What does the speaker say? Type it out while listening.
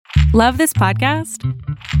Love this podcast?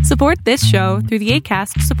 Support this show through the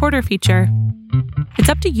Acast supporter feature. It's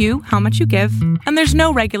up to you how much you give, and there's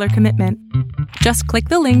no regular commitment. Just click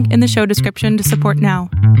the link in the show description to support now.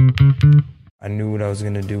 I knew what I was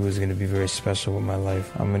going to do was going to be very special with my life.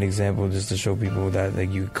 I'm an example just to show people that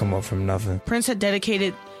like you come up from nothing. Prince had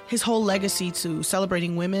dedicated his whole legacy to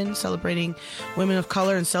celebrating women of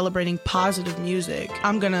color, and celebrating positive music.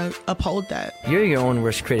 I'm going to uphold that. You're your own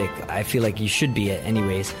worst critic. I feel like you should be it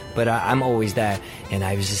anyways, but I'm always that. And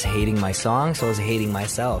I was just hating my song, so I was hating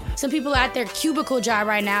myself. Some people are at their cubicle job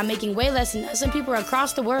right now making way less than us. Some people are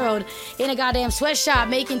across the world in a goddamn sweatshop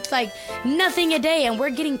making like nothing a day, and we're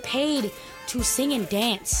getting paid to sing and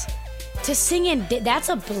dance. To sing and that's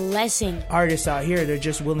a blessing. Artists out here, they're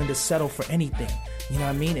just willing to settle for anything. You know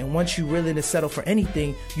what I mean? And once you're willing to settle for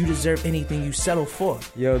anything, you deserve anything you settle for.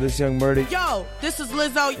 Yo, this Young Murdy. Yo, this is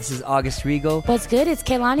Lizzo. This is August Rigo. What's good? It's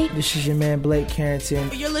Kehlani. This is your man Blake Carrington.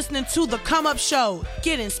 You're listening to The Come Up Show.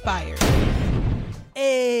 Get inspired.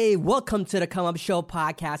 Hey, welcome to The Come Up Show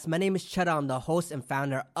podcast. My name is Cheddar. I'm the host and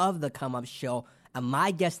founder of The Come Up Show. And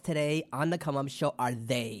my guests today on The Come Up Show are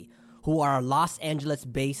they, who are a Los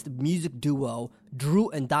Angeles-based music duo, Drew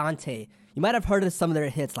and Dante. You might have heard of some of their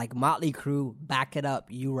hits like Motley Crue, Back It Up,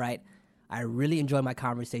 You Right. I really enjoyed my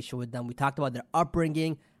conversation with them. We talked about their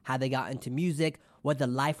upbringing, how they got into music, what the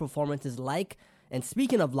live performance is like. And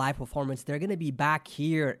speaking of live performance, they're going to be back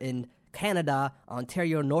here in Canada,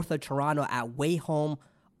 Ontario, north of Toronto at Way Home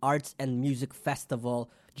Arts and Music Festival,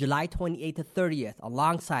 July 28th to 30th,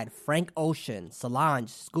 alongside Frank Ocean, Solange,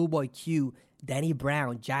 Schoolboy Q, Danny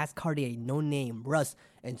Brown, Jazz Cartier, No Name, Russ,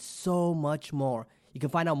 and so much more. You can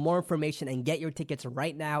find out more information and get your tickets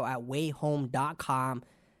right now at wayhome.com.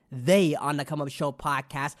 They on the Come Up Show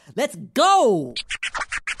podcast. Let's go!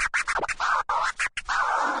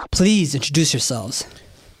 Please introduce yourselves.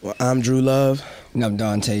 Well, I'm Drew Love. And I'm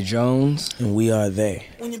Dante Jones. And we are they.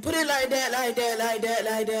 When you put it like that, like that, like that,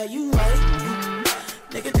 like that, you right.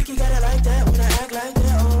 Nigga think you got it like that when I act like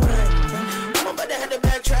that, alright. I'm about to have to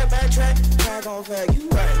backtrack, track on fact, you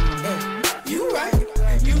right. You right, you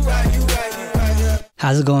right, you right, you right.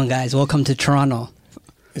 How's it going, guys? Welcome to Toronto.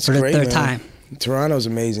 It's for the great, third man. time. Toronto's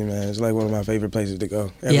amazing, man. It's like one of my favorite places to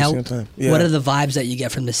go every single time. Yeah. What are the vibes that you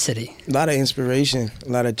get from this city? A lot of inspiration, a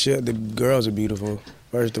lot of chill. The girls are beautiful,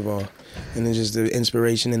 first of all. And then just the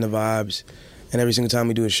inspiration and the vibes. And every single time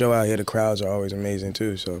we do a show out here, the crowds are always amazing,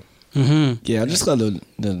 too. So. Yeah, I just love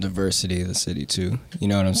the diversity of the city, too. You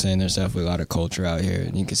know what I'm saying? There's definitely a lot of culture out here.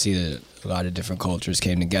 And you can see that a lot of different cultures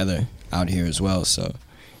came together out here as well. So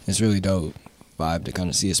it's really dope vibe to kind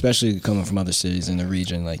of see, especially coming from other cities in the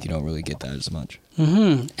region. Like, you don't really get that as much.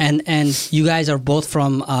 And you guys are both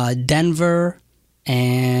from Denver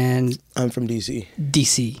and... I'm from D.C.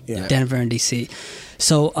 Yeah. Denver and D.C.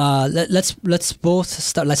 So let's both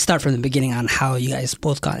start. Let's start from the beginning on how you guys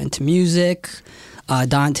both got into music.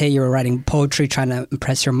 Dante, you were writing poetry, trying to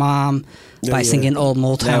impress your mom by singing old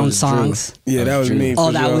Motown songs. Drew. Yeah, that was me.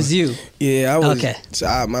 Oh, that was you. Yeah, I was. Okay.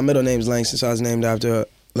 So my middle name's Langston, so I was named after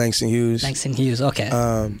Langston Hughes. Langston Hughes. Okay.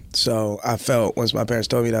 So I felt once my parents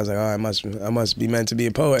told me that, I was like, oh, I must be meant to be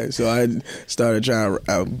a poet. So I started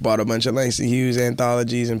I bought a bunch of Langston Hughes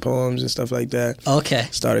anthologies and poems and stuff like that. Okay.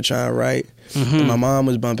 Started trying to write. And my mom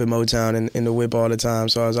was bumping Motown in the whip all the time,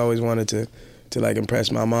 so I was always wanted to like impress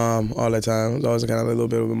my mom all the time. I was always kind of a little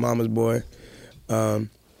bit of a mama's boy.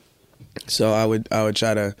 So I would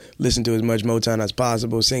try to listen to as much Motown as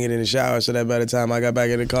possible, sing it in the shower, so that by the time I got back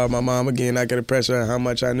in the car with my mom again, I could impress her on how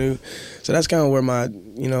much I knew. So that's kind of where my,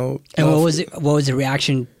 And what was the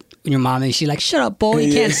reaction when your mom? Is she like, "Shut up, boy,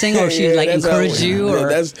 you can't sing," or she like encouraged you? Or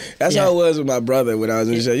that's how it was with my brother when I was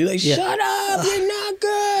in the show. You're like, "Shut up, you're not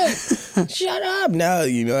good. Shut up." Now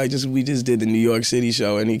we just did the New York City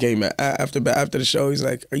show, and he came after the show. He's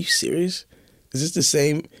like, "Are you serious? Is this the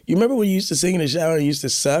same? You remember when you used to sing in the shower and you used to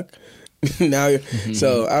suck?" Now,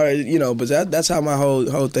 so but that's how my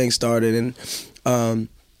whole thing started, and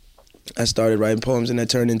I started writing poems, and that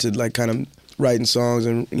turned into like kind of writing songs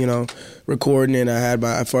and recording. And I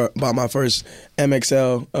bought my first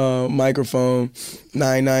MXL microphone,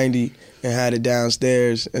 990, and had it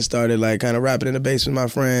downstairs, and started like kind of rapping in the bass with my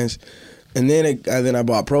friends. And then I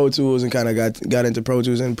bought Pro Tools and kind of got into Pro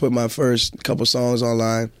Tools and put my first couple songs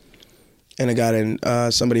online. And I got in.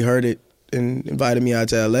 Somebody heard it and invited me out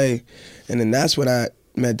to LA, and then that's when I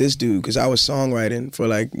met this dude, because I was songwriting for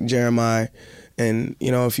like Jeremiah and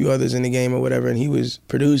a few others in the game or whatever, and he was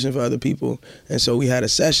producing for other people, and so we had a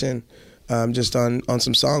session just on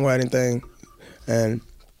some songwriting thing, and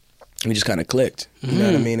we just kind of clicked. You know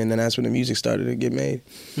what I mean? And then that's when the music started to get made.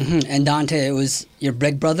 And Dante, it was your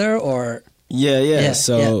big brother, or Yeah.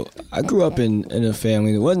 So I grew up in a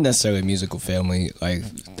family that wasn't necessarily a musical family. Like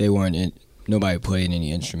they weren't nobody played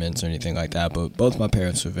any instruments or anything like that. But both my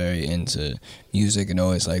parents were very into music and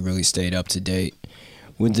always like really stayed up to date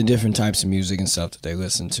with the different types of music and stuff that they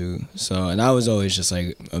listened to. So, and I was always just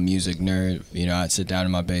like a music nerd. You know, I'd sit down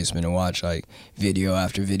in my basement and watch like video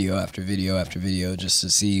after video after video after video just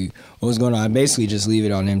to see what was going on. I'd basically just leave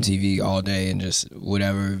it on MTV all day and just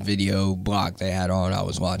whatever video block they had on, I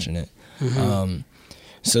was watching it.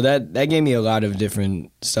 So that gave me a lot of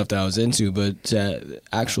different stuff that I was into, but to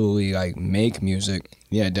actually like make music,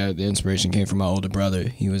 the inspiration came from my older brother.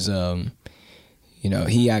 He was, you know,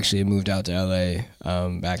 he actually moved out to LA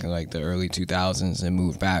back in like the early 2000s and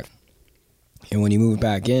moved back. And when he moved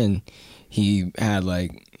back in, he had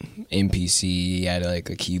like MPC, he had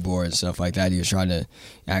like a keyboard and stuff like that. He was trying to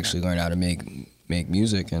actually learn how to make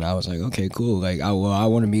music, and I was like, okay, cool. Like, I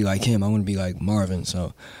want to be like him. I want to be like Marvin.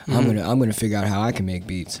 So I'm gonna figure out how I can make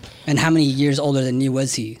beats. And how many years older than you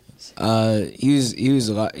was he? He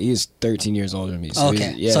was 13 years older than me. So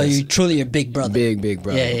okay, so you truly a big brother. Big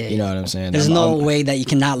brother. Yeah. You know what I'm saying? There's no way that you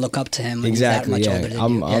cannot look up to him. Exactly. He's that much older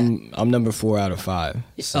than you. I'm number 4 out of 5.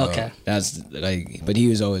 So okay. That's like, but he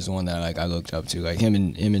was always the one that like I looked up to. Like him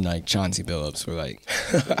and like Chauncey Billups were like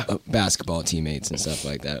basketball teammates and stuff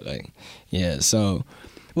like that. Like, yeah. So.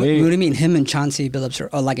 What do you mean? Him and Chauncey Billups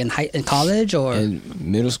are like in college or in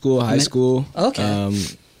middle school, high school? Okay.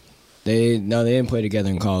 They didn't play together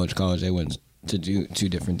in college. They went to do 2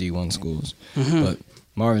 different D1 schools. But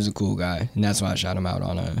Marvin's a cool guy, and that's why I shot him out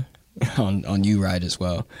on U-Ride as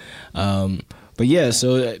well. But yeah,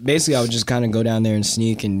 so basically I would just kind of go down there and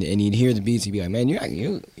sneak, and he'd hear the beats. He'd be like, "Man,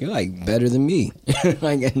 you're like better than me."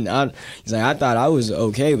 Like, and he's like, "I thought I was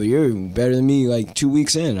okay, but you're better than me." Like 2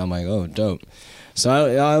 weeks in, I'm like, "Oh, dope." So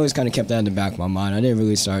I always kind of kept that in the back of my mind. I didn't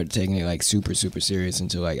really start taking it like super serious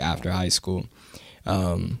until like after high school.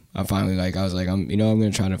 I finally I was like, I'm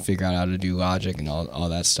gonna try to figure out how to do Logic and all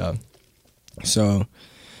that stuff. So,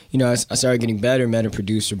 you know, I started getting better. Met a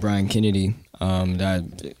producer, Brian Kennedy.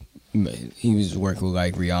 That he was working with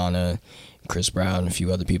like Rihanna, Chris Brown, and a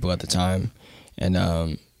few other people at the time,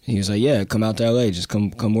 and he was like, "Yeah, come out to LA. Just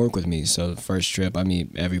come work with me." So the first trip, I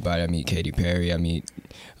meet everybody. I meet Katy Perry. I meet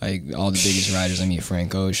like all the biggest writers. I meet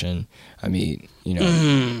Frank Ocean. I meet, you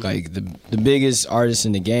know, like the biggest artists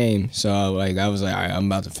in the game. So like I was like, all right, I'm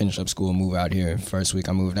about to finish up school and move out here. First week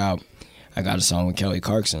I moved out, I got a song with Kelly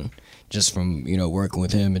Clarkson, just from, you know, working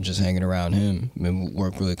with him and just hanging around him. I mean,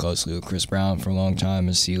 worked really closely with Chris Brown for a long time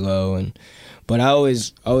and CeeLo, but I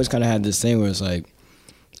always kind of had this thing where it's like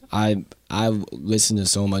I listened to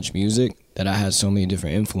so much music that I had so many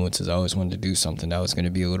different influences. I always wanted to do something that was going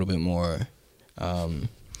to be a little bit more,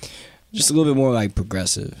 just a little bit more like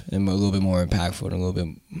progressive and a little bit more impactful and a little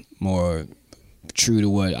bit more true to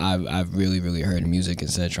what I've really heard in music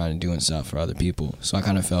instead of trying to do stuff for other people. So I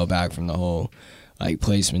kind of fell back from the whole like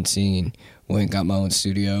placement scene, went and got my own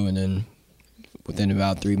studio, and then within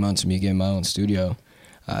about 3 months of me getting my own studio,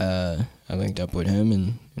 I linked up with him,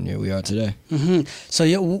 and here we are today. So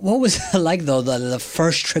what was it like, though, the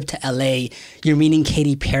first trip to LA? You're meeting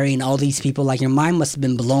Katy Perry and all these people. Like, your mind must have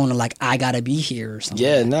been blown, like, I gotta be here or something.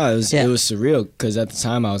 Yeah, it was surreal, because at the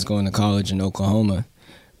time I was going to college in Oklahoma.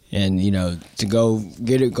 And, you know, to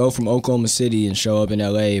go from Oklahoma City and show up in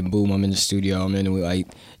LA, and boom, I'm in the studio. I'm in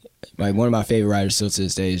like one of my favorite writers still to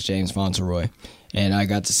this day is James Fauntleroy. And I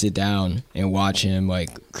got to sit down and watch him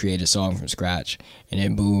like create a song from scratch. And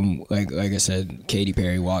then boom, like I said, Katy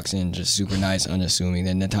Perry walks in, just super nice, unassuming.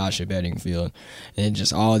 Then Natasha Bedingfield, and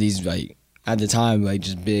just all these like at the time like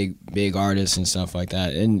just big artists and stuff like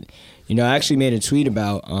that. And you know, I actually made a tweet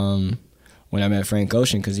about when I met Frank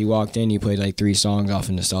Ocean, because he walked in, he played like 3 songs off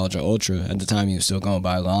of Nostalgia Ultra. At the time, he was still going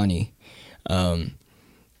by Lonnie.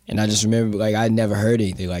 And I just remember, like, I'd never heard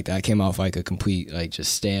anything like that. I came off like a complete, like,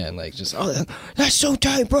 just stand, like, just, oh, that's so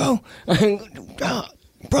tight, bro.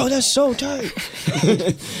 Bro, that's so tight.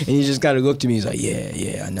 And he just kind of looked at me, he's like,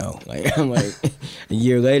 yeah, I know. Like, I'm like, a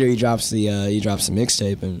year later, he drops the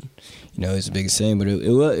mixtape, and, you know, it's the biggest thing. But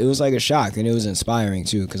it was like a shock, and it was inspiring,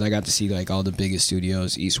 too, because I got to see, like, all the biggest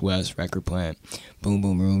studios, East West, Record Plant, Boom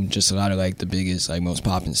Boom Room, just a lot of, like, the biggest, like, most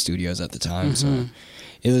poppin' studios at the time. So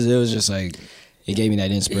it was just, like, it gave me that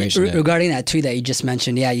inspiration. Regarding that tweet that you just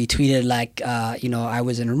mentioned, yeah, you tweeted like, you know, I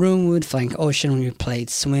was in a room with Frank Ocean when we played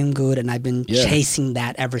Swim Good, and I've been chasing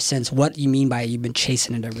that ever since. What do you mean by you've been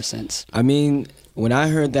chasing it ever since? I mean, when I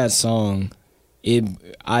heard that song,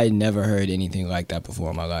 I never heard anything like that before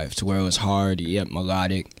in my life, to where it was hard, yet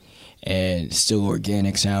melodic, and still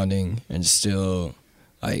organic sounding, and still,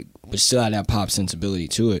 like, but still had that pop sensibility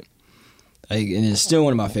to it. Like, and it's still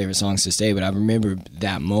one of my favorite songs to this day, but I remember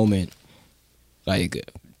that moment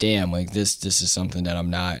like, damn, like this is something that I'm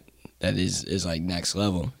not, that is like next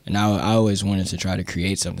level. And I always wanted to try to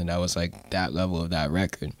create something that was like that level of that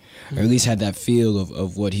record, or at least had that feel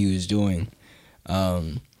of what he was doing.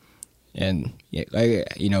 And yeah,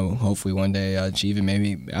 like, you know, hopefully one day I'll achieve it.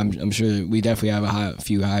 Maybe I'm sure we definitely have a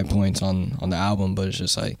few high points on the album, but it's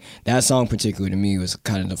just like that song particularly to me was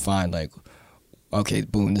kind of defined like, okay,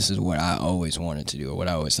 boom, this is what I always wanted to do, or what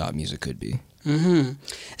I always thought music could be. Mm-hmm.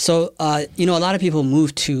 So you know, a lot of people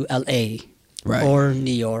move to LA, right, or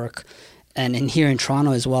New York. And in here in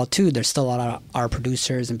Toronto as well too, there's still a lot of our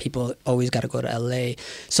producers and people always got to go to LA.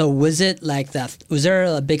 So was it like that? Was there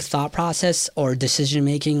a big thought process or decision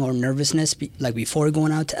making or nervousness like before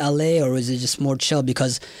going out to LA, or was it just more chill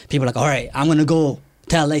because people are like, all right, I'm gonna go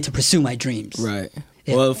to LA to pursue my dreams? Right.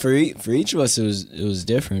 Yeah. Well, for each of us, it was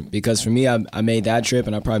different, because for me, I made that trip,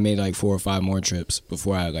 and I probably made like 4 or 5 more trips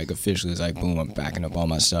before I like officially was like, boom, I'm packing up all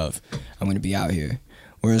my stuff. I'm gonna be out here.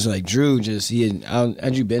 Whereas like Drew, just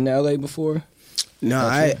had you been to LA before? No,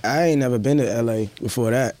 I ain't never been to LA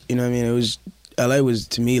before that. You know what I mean? LA was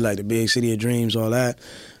to me like the big city of dreams, all that.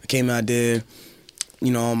 I came out there,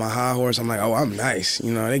 you know, on my high horse. I'm like, oh, I'm nice.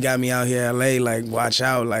 You know, they got me out here LA, like, watch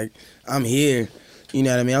out, like, I'm here. You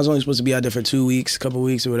know what I mean? I was only supposed to be out there for 2 weeks, couple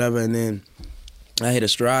weeks or whatever, and then I hit a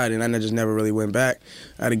stride, and I just never really went back.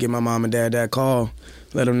 I had to give my mom and dad that call,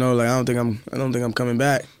 let them know, like, I don't think I'm coming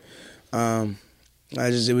back.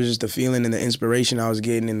 It was just the feeling and the inspiration I was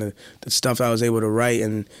getting, and the stuff I was able to write,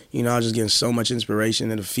 and, you know, I was just getting so much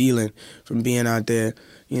inspiration and the feeling from being out there,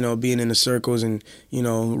 you know, being in the circles and, you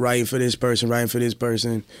know, writing for this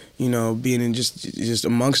person, you know, being in just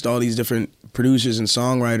amongst all these different producers and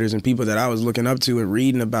songwriters and people that I was looking up to and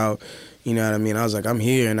reading about, you know what I mean? I was like, I'm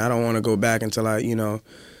here, and I don't want to go back until I,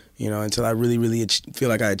 until I really, really feel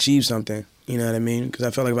like I achieved something. You know what I mean? Because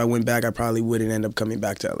I felt like if I went back, I probably wouldn't end up coming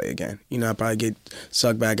back to LA again. You know, I'd probably get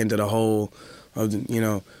sucked back into the hole of,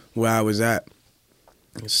 where I was at.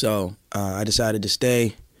 So I decided to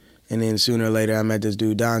stay. And then sooner or later, I met this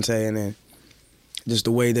dude, Dante. And then just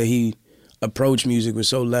the way that he approached music was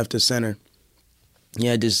so left of center. He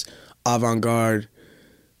had this avant-garde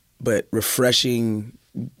but refreshing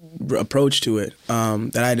approach to it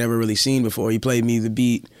that I'd never really seen before. He played me the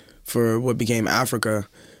beat for what became Africa.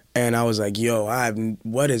 And I was like, yo,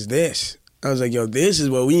 what is this? I was like, yo, this is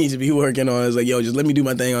what we need to be working on. I was like, yo, just let me do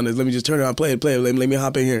my thing on this. Let me just turn it on, play it. Let me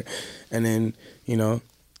hop in here. And then,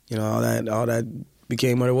 all that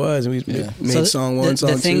became what it was. And we made song one, song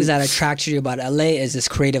two. The things that attract you about LA is this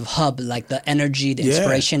creative hub, like the energy, the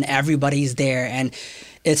inspiration, everybody's there. And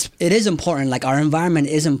it is important, like our environment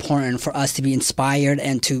is important for us to be inspired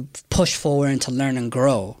and to push forward and to learn and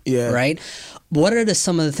grow, right? What are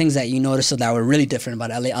some of the things that you noticed that were really different about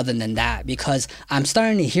LA other than that? Because I'm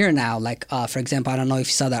starting to hear now, like, for example, I don't know if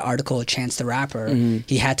you saw that article, Chance the Rapper,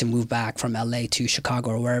 he had to move back from LA to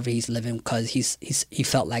Chicago or wherever he's living because he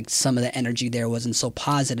felt like some of the energy there wasn't so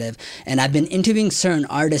positive. And I've been interviewing certain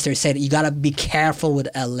artists that said you got to be careful with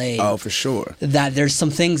LA. Oh, for sure. That there's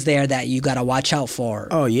some things there that you got to watch out for.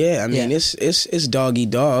 Oh, yeah. I mean, it's dog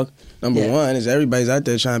eat dog. Number one is everybody's out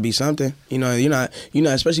there trying to be something. You know, you're not,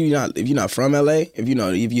 especially if you're not from LA, if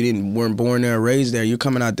you weren't born there or raised there, you're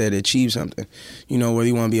coming out there to achieve something. You know, whether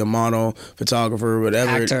you want to be a model, photographer,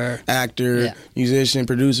 whatever, actor, musician,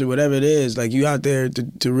 producer, whatever it is, like you out there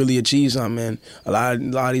to really achieve something. And a lot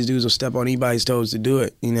of these dudes will step on anybody's toes to do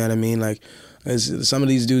it. You know what I mean? Like some of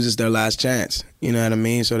these dudes, it's their last chance. You know what I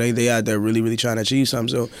mean? So they out there really, really trying to achieve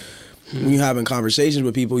something. So when you're having conversations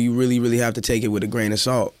with people, you really, really have to take it with a grain of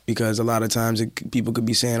salt, because a lot of times people could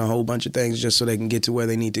be saying a whole bunch of things just so they can get to where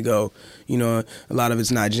they need to go. You know, a lot of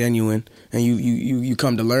it's not genuine, and you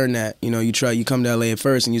come to learn that. You know, you come to LA at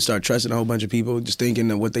first and you start trusting a whole bunch of people, just thinking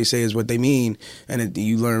that what they say is what they mean, and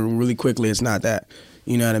you learn really quickly it's not that.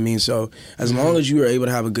 You know what I mean? So as long as you are able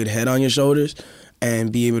to have a good head on your shoulders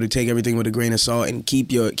and be able to take everything with a grain of salt and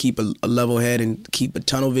keep a level head and keep a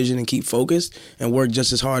tunnel vision and keep focused and work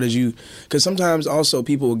just as hard as you. Because sometimes also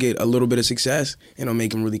people will get a little bit of success and it'll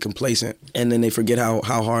make them really complacent, and then they forget how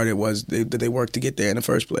hard it was that they worked to get there in the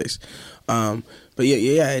first place. But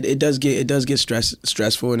it does get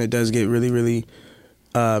stressful, and it does get really, really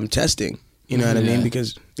testing. You know what I mean?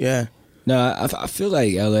 Because no, I feel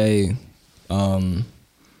like LA.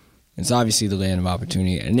 It's obviously the land of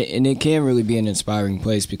opportunity, and it can really be an inspiring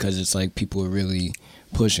place because it's like people are really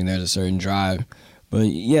pushing. There's a certain drive, but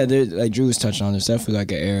yeah, like Drew was touching on, there's definitely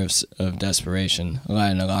like an air of desperation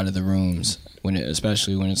in a lot of the rooms,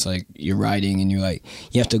 especially when it's like you're writing and you're like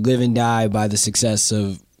you have to live and die by the success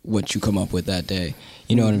of what you come up with that day.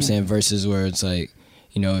 You know what I'm saying? Versus where it's like,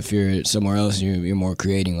 you know, if you're somewhere else, you're more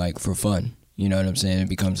creating like for fun. You know what I'm saying? It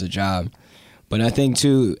becomes a job. But I think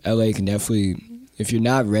too, LA can definitely, if you're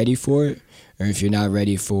not ready for it, or if you're not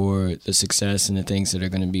ready for the success and the things that are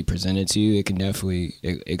going to be presented to you, it can definitely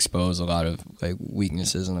expose a lot of like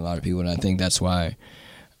weaknesses in a lot of people. And I think that's why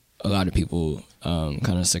a lot of people kind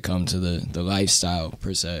of succumb to the lifestyle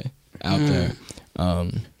per se out there.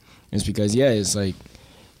 It's because it's like,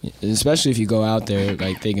 especially if you go out there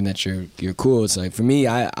like thinking that you're cool. It's like for me,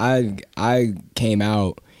 I came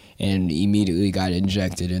out and immediately got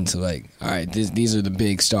injected into like, all right, these are the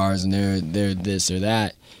big stars and they're this or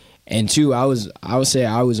that. And two, I would say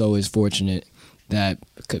I was always fortunate that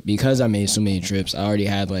because I made so many trips, I already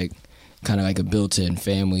had like kind of like a built-in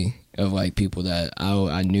family of like people that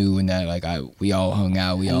I knew and that like we all hung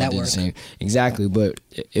out, we all did the same. Exactly, but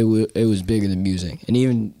it was bigger than music. And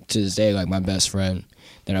even to this day, like my best friend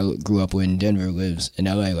that I grew up with in Denver lives in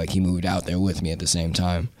LA. Like he moved out there with me at the same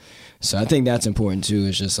time. So I think that's important too.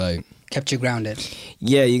 It's just like kept you grounded.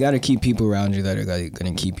 Yeah, you got to keep people around you that are like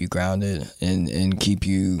going to keep you grounded and keep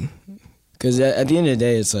you. Because at the end of the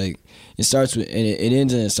day, it's like it starts with it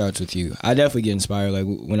ends and it starts with you. I definitely get inspired. Like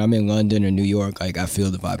when I'm in London or New York, like I feel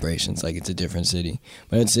the vibrations. Like it's a different city.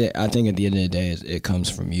 But I think at the end of the day, it comes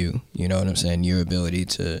from you. You know what I'm saying? Your ability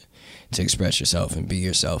to express yourself and be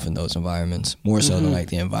yourself in those environments more so than like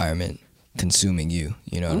the environment consuming you.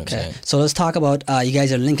 You know what I'm saying? So let's talk about you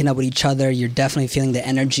guys are linking up with each other. You're definitely feeling the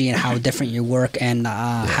energy and how different you work and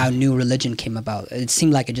how New Religion came about. It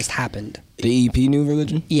seemed like it just happened. The EP New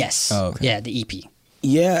Religion? Yes. Oh, okay. Yeah, the EP.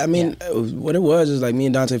 Yeah, I mean, what it was is like me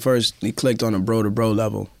and Dante first, we clicked on a bro-to-bro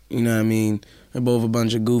level. You know what I mean? We're both a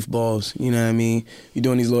bunch of goofballs. You know what I mean? You're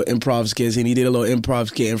doing these little improv skits, and he did a little improv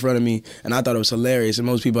skit in front of me, and I thought it was hilarious. And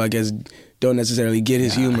most people, I guess, don't necessarily get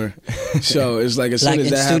his humor. So it's like as soon as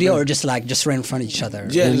that in studio happened, or just right in front of each other?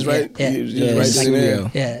 Yeah, just right. Yeah, Just right studio.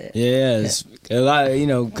 there. Yeah. It's a lot,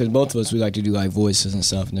 because both of us, we like to do like voices and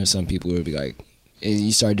stuff, and there's some people who would be like,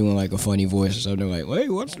 you start doing like a funny voice or something, like, wait,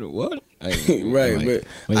 what? Like, right,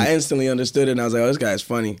 but I instantly understood it, and I was like, oh, this guy's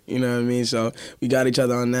funny. You know what I mean? So we got each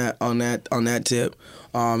other on that tip.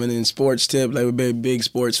 And then sports tip, like we're big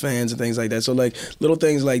sports fans and things like that. So like little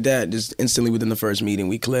things like that, just instantly within the first meeting,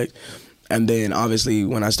 we clicked. And then obviously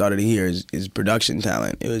when I started to hear his production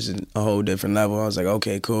talent, it was a whole different level. I was like,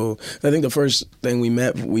 okay, cool. I think the first thing we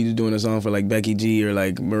met, we were doing a song for like Becky G or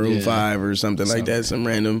like Maroon 5 or something like that, some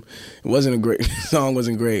random. It wasn't a great song,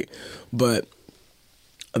 wasn't great, but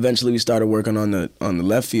eventually we started working on the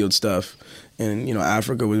left field stuff, and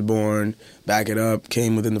Africa was born. Back It Up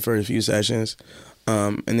came within the first few sessions,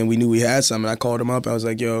 and then we knew we had something. I called him up. I was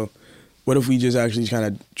like, yo, what if we just actually kind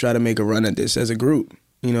of try to make a run at this as a group?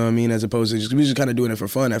 You know what I mean? As opposed to we were just kind of doing it for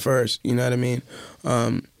fun at first. You know what I mean?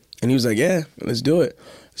 And he was like, yeah, let's do it.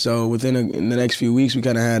 So in the next few weeks, we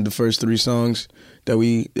kind of had the first 3 songs that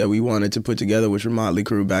we wanted to put together, which were Motley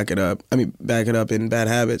Crue, Back It Up, and Bad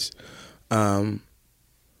Habits. And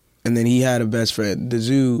then he had a best friend. The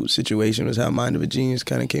Zoo situation was how Mind of a Genius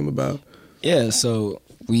kind of came about. Yeah, so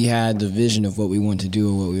we had the vision of what we wanted to do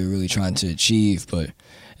and what we were really trying to achieve, but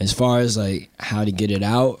as far as like how to get it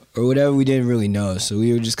out or whatever, we didn't really know. So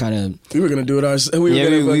we were just kind of... We were going to do it ourselves. We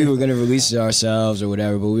were going to release it ourselves or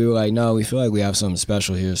whatever, but we were like, no, we feel like we have something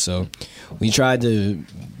special here. So we tried to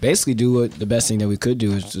basically do the best thing that we could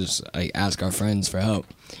do is just like ask our friends for help.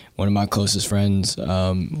 One of my closest friends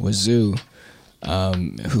was Zoo,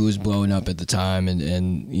 who was blowing up at the time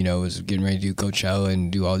and was getting ready to do Coachella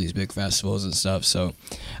and do all these big festivals and stuff. So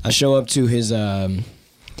I show up to his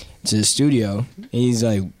studio, and he's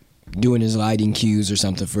like doing his lighting cues or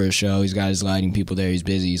something for a show. He's got his lighting people there. He's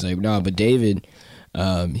busy. He's like, no, but David,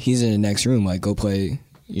 he's in the next room. Like,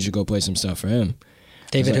 you should go play some stuff for him.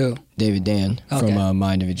 David who? David Dan from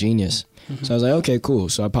Mind of a Genius. Mm-hmm. So I was like, okay, cool.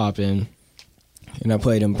 So I pop in, and I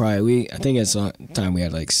played him I think at the time we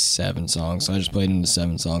had like 7 songs. So I just played him the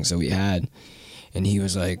 7 songs that we had. And he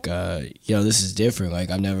was like, yo, this is different.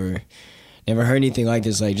 Like, I've never heard anything like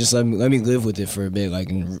this. Like, just let me live with it for a bit, like,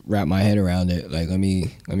 and wrap my head around it. Like, let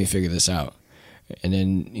me figure this out. And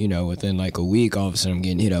then, within like a week, all of a sudden I'm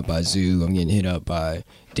getting hit up by Zoo. I'm getting hit up by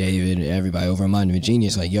David and everybody over at Mind of a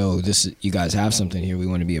Genius. Like, yo, you guys have something here. We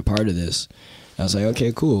want to be a part of this. And I was like,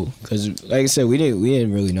 okay, cool. Because, like I said, we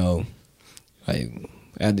didn't really know. Like,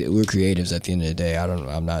 we're creatives at the end of the day.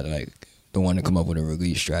 I'm not like the one to come up with a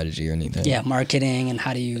release strategy or anything. Yeah, marketing and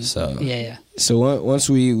how do you... So once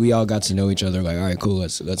we all got to know each other, like, all right, cool,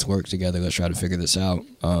 let's work together. Let's try to figure this out.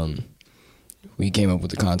 We came up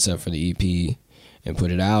with the concept for the EP and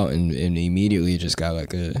put it out, and immediately it just got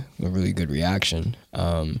like a really good reaction.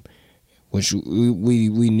 Which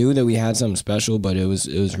we knew that we had something special, but it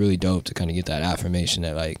was really dope to kind of get that affirmation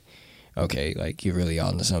that like okay, like you're really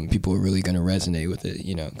on to something. People are really gonna resonate with it,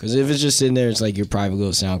 you know. Because if it's just sitting there, it's like your private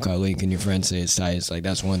little SoundCloud link, and your friends say it's tight. It's like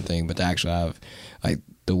that's one thing, but to actually have like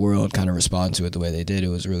the world kind of respond to it the way they did, it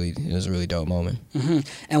was a really dope moment.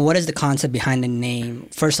 And what is the concept behind the name?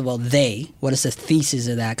 First of all, what is the thesis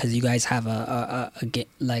of that? Because you guys have a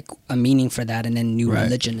meaning for that, and then New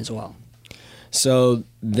Religion as well. So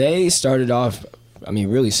they started off, I mean,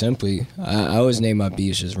 really simply. I always name my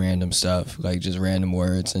beats just random stuff, like just random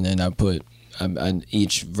words, and then I put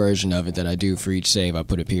each version of it that I do for each save, I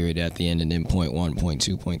put a period at the end, and then point 1, point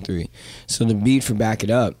 2, point 3. So the beat for Back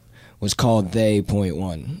It Up was called They Point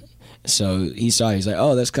 1. So he's like,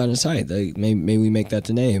 oh, that's kind of tight. Like, maybe we make that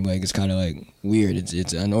the name. Like, it's kind of like weird.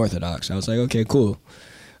 It's unorthodox. I was like, okay, cool.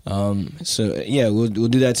 So yeah, we'll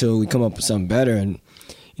do that till we come up with something better. And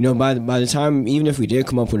you know, by the time, even if we did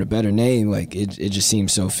come up with a better name, like it just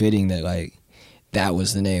seems so fitting that like that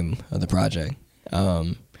was the name of the project.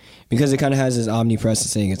 Because it kind of has this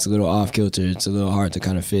omnipresent thing. It's a little off kilter. It's a little hard to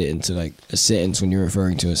kind of fit into like a sentence when you're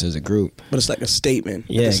referring to us as a group. But it's like a statement.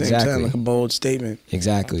 Yeah, at the same exactly. time, like a bold statement.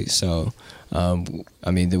 Exactly. So,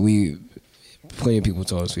 I mean, plenty of people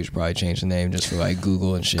told us we should probably change the name just for like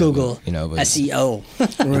Google and shit. Google, you know, but, SEO.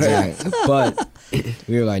 Exactly. But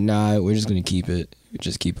we were like, nah, we're just gonna keep it.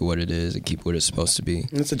 Just keep it what it is and keep it what it's supposed to be.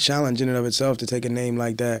 And it's a challenge in and of itself to take a name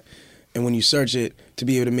like that. And when you search it, to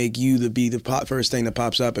be able to make you be the first thing that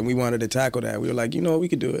pops up, and we wanted to tackle that. We were like, you know what, we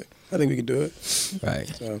could do it. I think we could do it.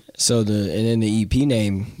 Right. So then the EP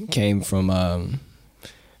name came from.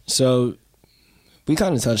 So we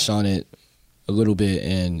kind of touched on it a little bit,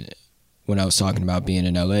 and when I was talking about being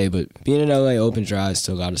in LA, but being in LA opens your eyes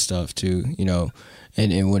to a lot of stuff too, you know,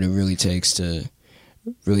 and what it really takes to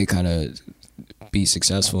really kind of be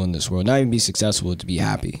successful in this world. Not even be successful, to be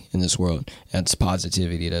happy in this world. That's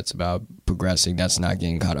positivity. That's about progressing. That's not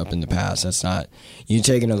getting caught up in the past. That's not, you're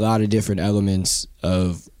taking a lot of different elements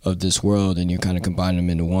of this world and you're kind of combining them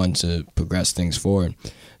into one to progress things forward.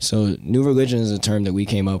 So New Religion is a term that we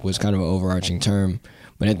came up with, kind of an overarching term.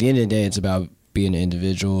 But at the end of the day, it's about being an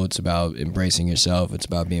individual. It's about embracing yourself. It's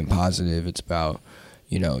about being positive. It's about,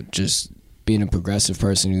 you know, just being a progressive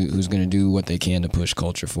person who's going to do what they can to push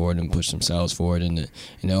culture forward and push themselves forward, and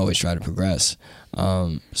they always try to progress.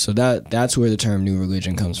 So that's where the term New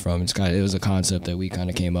Religion comes from. It was a concept that we kind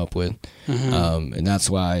of came up with, and that's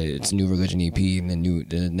why it's New Religion EP, and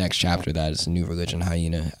the next chapter of that is the New Religion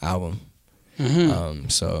Hyena album.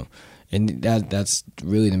 So. And that's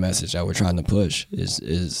really the message that we're trying to push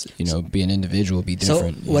is you know, be an individual, be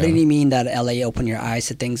different. So what did he mean that LA opened your eyes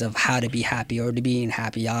to things of how to be happy or to being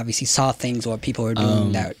happy? You obviously saw things or people were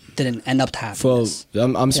doing that didn't end up to happiness.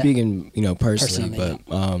 Well, I'm speaking, you know, personally, but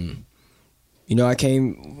you know,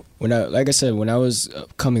 when I was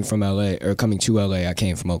coming from LA or coming to LA, I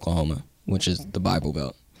came from Oklahoma, which is the Bible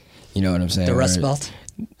Belt. You know what I'm saying? The Rust Belt?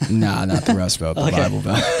 Nah, not the Rust Belt, the Bible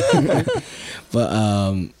Belt.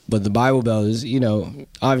 But the Bible Belt is, you know,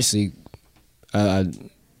 obviously,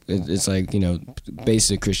 it's like, you know,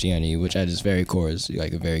 basic Christianity, which at its very core is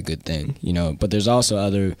like a very good thing, you know. But there's also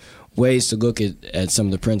other ways to look at some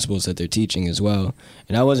of the principles that they're teaching as well.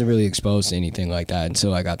 And I wasn't really exposed to anything like that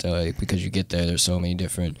until I got to LA, because you get there's so many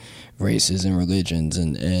different races and religions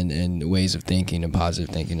and ways of thinking and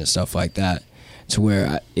positive thinking and stuff like that. To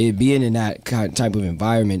where being in that type of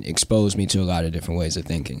environment exposed me to a lot of different ways of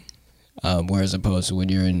thinking. Whereas opposed to when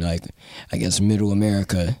you're in, like, I guess, middle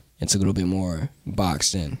America, it's a little bit more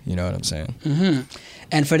boxed in. You know what I'm saying? Mm-hmm.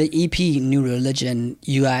 And for the EP, New Religion,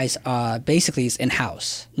 you guys basically it's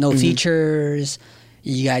in-house. No features.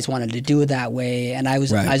 You guys wanted to do it that way. And I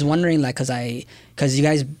was wondering, like, because you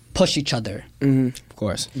guys push each other. Mm-hmm. Of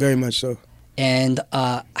course. Very much so. And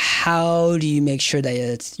how do you make sure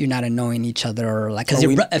that you're not annoying each other, or like, because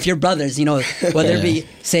if you're brothers, you know, whether it be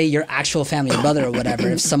say your actual family, your brother or whatever,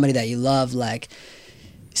 if somebody that you love, like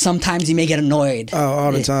sometimes you may get annoyed. Oh,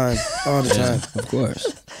 all the time, all the time. Of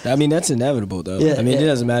course. I mean, that's inevitable though. Yeah, I mean, it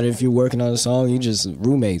doesn't matter if you're working on a song, you just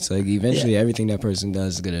roommates. Like eventually, everything that person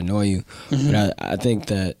does is gonna annoy you. Mm-hmm. But I think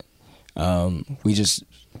that we just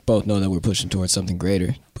both know that we're pushing towards something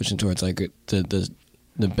greater, pushing towards like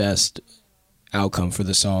the best outcome for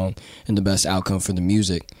the song and the best outcome for the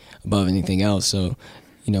music above anything else. So,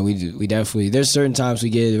 you know, we definitely, there's certain times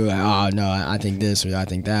we're like, oh no, I think this or I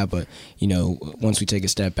think that, but you know, once we take a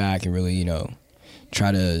step back and really, you know,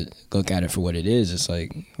 try to look at it for what it is, it's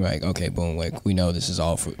like okay, boom, like we know this is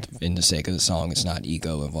all for in the sake of the song. It's not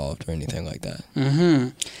ego involved or anything like that.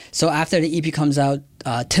 Mm-hmm. So after the EP comes out,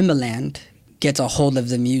 Timbaland gets a hold of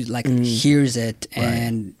the music, like hears it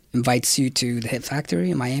and invites you to the Hit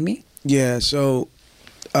Factory in Miami. Yeah, so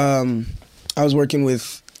I was working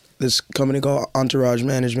with this company called Entourage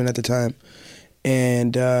Management at the time,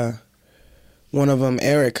 and one of them,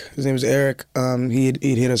 Eric, his name was Eric. He'd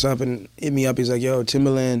hit us up and hit me up. He's like, "Yo,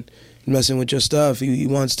 Timbaland messing with your stuff. He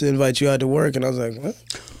wants to invite you out to work." And I was like, "What?"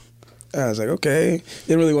 I was like, "Okay."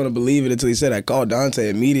 Didn't really want to believe it until he said. I called Dante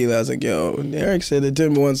immediately. I was like, "Yo, Eric said that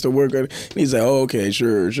Timba wants to work on it." And he's like, "Oh, okay,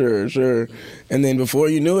 sure." And then before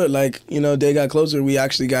you knew it, like, you know, day got closer. We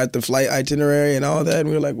actually got the flight itinerary and all that. And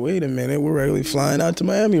we were like, "Wait a minute, we're regularly flying out to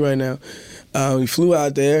Miami right now." We flew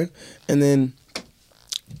out there, and then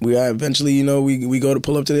we eventually, you know, we go to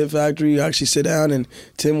pull up to the factory. Actually sit down, and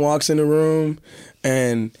Tim walks in the room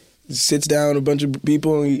and sits down with a bunch of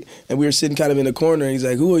people, and we were sitting kind of in the corner, and he's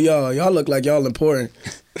like, "Who are y'all? Y'all look like y'all important."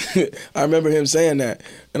 I remember him saying that,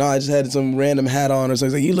 and I just had some random hat on or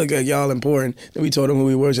something. He's like, "You look like y'all important." And we told him who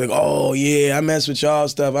we were. He's like, "Oh yeah, I mess with y'all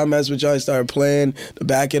stuff. I mess with y'all." He started playing to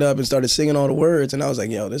back it up and started singing all the words, and I was like,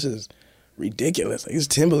 "Yo, this is ridiculous. Like, it's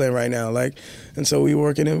Timbaland right now." Like, and so we were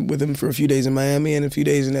working with him for a few days in Miami and a few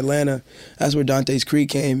days in Atlanta. That's where Dante's Creek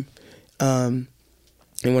came.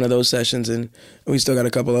 In one of those sessions, and we still got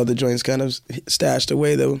a couple other joints kind of stashed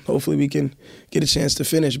away that hopefully we can get a chance to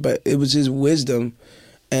finish. But it was his wisdom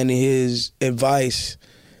and his advice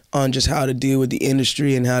on just how to deal with the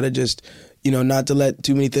industry and how to just, you know, not to let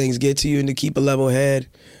too many things get to you and to keep a level head,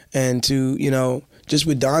 and to, you know, just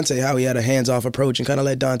with Dante, how he had a hands-off approach and kind of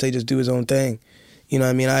let Dante just do his own thing. You know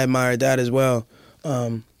what I mean? I admired that as well.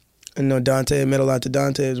 And you know, Dante, I met a lot to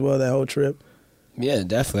Dante as well that whole trip. Yeah,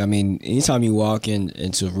 definitely. I mean, anytime you walk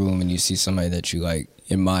into a room and you see somebody that you like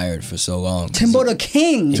admired for so long, Timbo the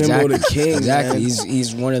King. Exactly. Timbo the King. Exactly.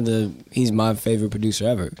 Man. He's my favorite producer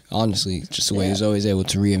ever. Honestly, just the way he's always able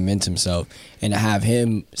to reinvent himself, and to have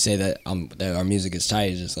him say that that our music is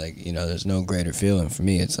tight is just like, you know, there's no greater feeling for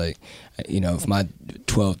me. It's like, you know, if my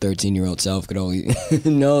 12, 13-year-old self could only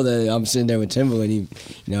know that I'm sitting there with Timbaland, you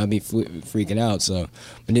know, I'd be freaking out. So,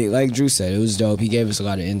 but like Drew said, it was dope. He gave us a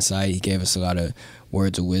lot of insight. He gave us a lot of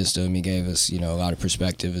words of wisdom. He gave us, you know, a lot of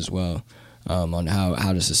perspective as well, on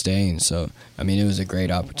how to sustain. So, I mean, it was a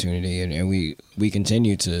great opportunity, and we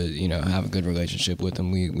continue to, you know, have a good relationship with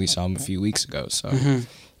him. We saw him a few weeks ago, so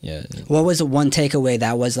yeah. What was the one takeaway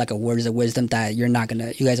that was like a words of wisdom that you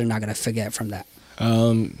guys are not gonna forget from that?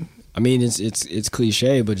 I mean, it's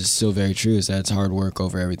cliche, but it's still very true. Is that it's hard work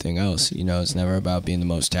over everything else. You know, it's never about being the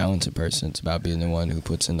most talented person. It's about being the one who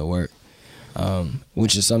puts in the work,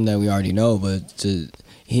 which is something that we already know. But to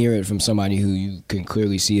hear it from somebody who you can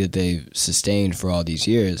clearly see that they've sustained for all these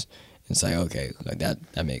years, it's like, okay, like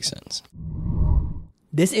that makes sense.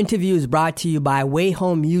 This interview is brought to you by Way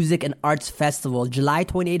Home Music and Arts Festival, July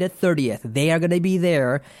 28th and 30th. They are going to be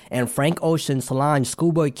there. And Frank Ocean, Solange,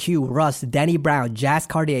 Schoolboy Q, Russ, Danny Brown, Jazz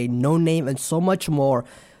Cartier, No Name, and so much more.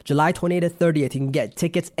 July 28th and 30th. You can get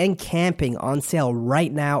tickets and camping on sale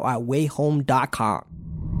right now at wayhome.com.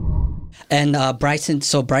 And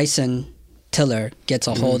Bryson Tiller gets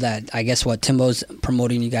a hold that, I guess, Timbo's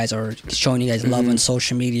promoting you guys or showing you guys love on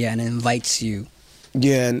social media and invites you.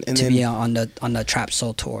 Yeah, and to then, be on the Trap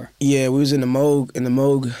Soul tour. Yeah, we was in the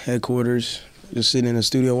Moog headquarters, just sitting in the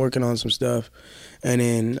studio working on some stuff, and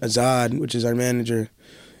then Azad, which is our manager,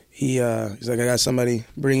 he's like, "I got somebody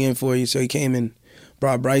bring in for you." So he came and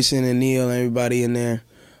brought Bryson and Neil and everybody in there.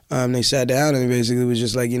 They sat down and basically was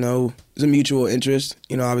just like, you know, it was a mutual interest.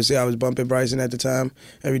 You know, obviously I was bumping Bryson at the time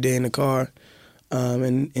every day in the car,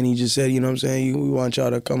 and he just said, you know what I'm saying, we want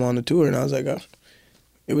y'all to come on the tour, and I was like, oh.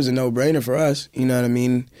 It was a no-brainer for us, you know what I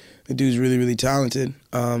mean? The dude's really, really talented.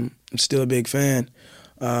 I'm still a big fan.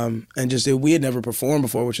 And just we had never performed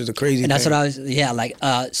before, which is a crazy thing. And that's what I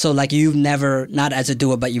was, so like you've never, not as a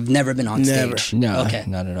duo, but you've never been on stage? No, okay.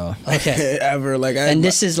 Not at all. Okay. Ever. And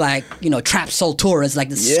this is like, you know, Trap Soul Tour is like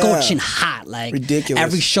the scorching hot, like ridiculous.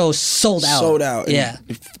 Every show sold out. Sold out in a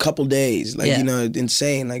couple days. Like, you know,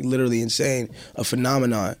 insane, like literally insane, a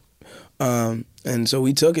phenomenon. And so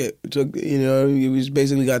we took it. You know, we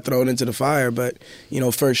basically got thrown into the fire. But, you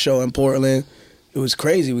know, first show in Portland, it was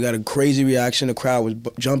crazy. We got a crazy reaction. The crowd was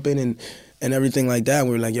jumping and everything like that. And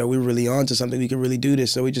we were like, yo, we're really on to something. We can really do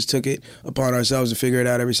this. So we just took it upon ourselves to figure it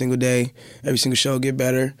out every single day, every single show, get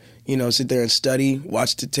better. You know, sit there and study,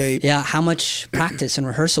 watch the tape. Yeah, how much practice and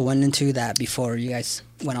rehearsal went into that before you guys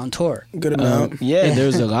went on tour? Good amount.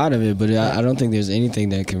 There's a lot of it, but I don't think there's anything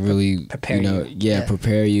that can really prepare you.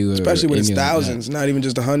 Prepare you. Especially when it's thousands, not even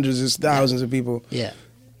just the hundreds, it's thousands of people. Yeah.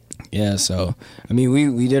 Yeah, so, I mean,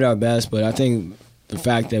 we did our best, but I think the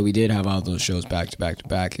fact that we did have all those shows back to back to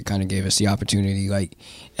back, it kind of gave us the opportunity, like,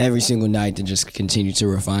 every single night to just continue to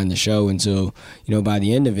refine the show until, you know, by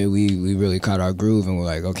the end of it, we really caught our groove and we're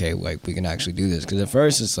like, okay, like, we can actually do this. Because at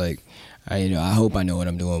first it's like, I hope I know what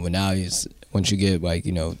I'm doing, but now once you get like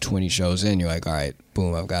 20 shows in, you're like, all right,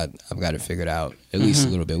 boom, I've got it figured out at least a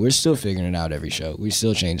little bit. We're still figuring it out every show. We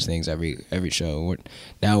still change things every show.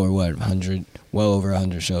 Now we're what, well over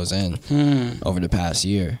 100 shows in over the past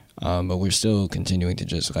year. But we're still continuing to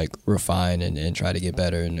just like refine and try to get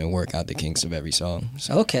better and work out the kinks of every song.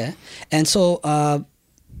 So. Okay, and so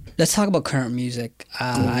let's talk about current music.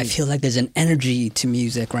 I feel like there's an energy to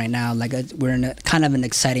music right now. Like we're in kind of an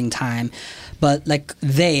exciting time, but like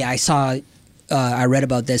I read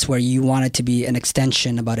about this where you want it to be an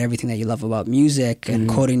extension about everything that you love about music, and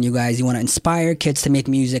quoting you guys, you want to inspire kids to make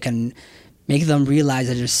music and make them realize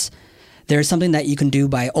that there's something that you can do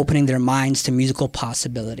by opening their minds to musical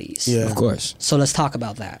possibilities. Yeah, of course. So let's talk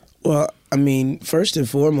about that. Well, I mean, first and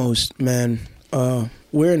foremost, man,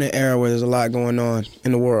 we're in an era where there's a lot going on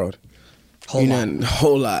in the world. A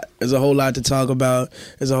whole lot. There's a whole lot to talk about.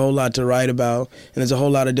 There's a whole lot to write about. And there's a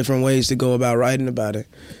whole lot of different ways to go about writing about it.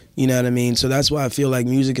 You know what I mean? So that's why I feel like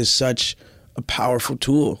music is such a powerful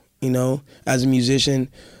tool, As a musician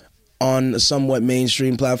on a somewhat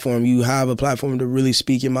mainstream platform, you have a platform to really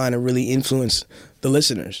speak your mind and really influence the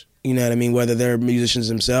listeners. You know what I mean? Whether they're musicians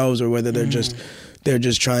themselves or whether they're just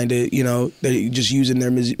trying to, they're just using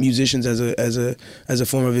their musicians as a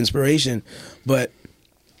form of inspiration. But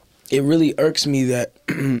it really irks me that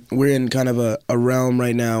we're in kind of a realm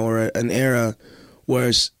right now, or an era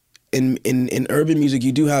where in urban music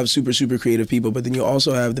you do have super, super creative people, but then you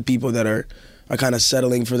also have the people that are kind of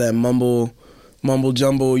settling for that mumble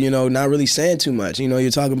jumble, not really saying too much. You're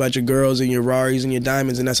talking about your girls and your Raris and your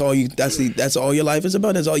diamonds, and that's all your life is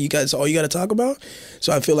about. That's all you got to talk about.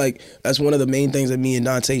 So I feel like that's one of the main things that me and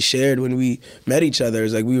Dante shared when we met each other,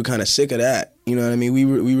 is like we were kind of sick of that. You know what I mean? We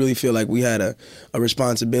really feel like we had a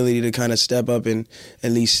responsibility to kind of step up and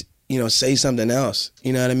at least say something else.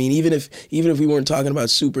 You know what I mean? Even if we weren't talking about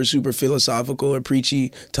super, super philosophical or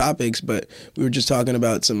preachy topics, but we were just talking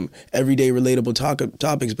about some everyday relatable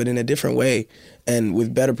topics, but in a different way and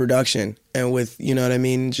with better production and with,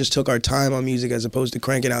 just took our time on music as opposed to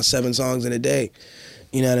cranking out 7 songs in a day.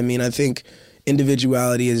 You know what I mean? I think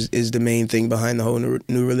individuality is the main thing behind the whole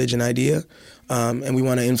new religion idea. And we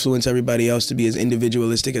want to influence everybody else to be as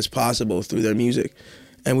individualistic as possible through their music.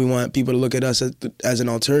 And we want people to look at us as an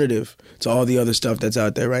alternative to all the other stuff that's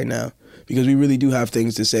out there right now. Because we really do have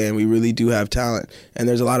things to say and we really do have talent. And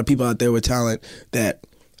there's a lot of people out there with talent that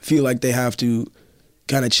feel like they have to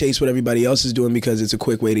kind of chase what everybody else is doing because it's a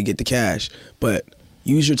quick way to get the cash. But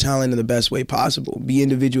use your talent in the best way possible. Be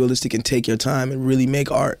individualistic and take your time and really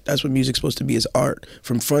make art. That's what music's supposed to be, is art.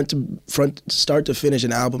 From start to finish,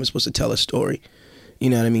 an album is supposed to tell a story.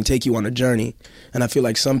 You know what I mean? Take you on a journey. And I feel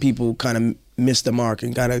like some people kind of missed the mark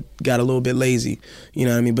and got a little bit lazy. You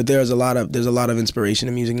know what I mean? But there's a lot of inspiration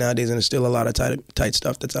in music nowadays, and there's still a lot of tight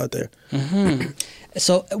stuff that's out there. Mm-hmm.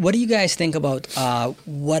 So what do you guys think about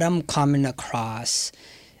what I'm coming across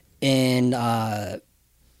in the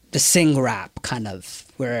sing rap kind of,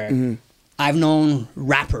 where I've known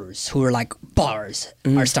rappers who are like bars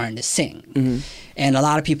are starting to sing. And a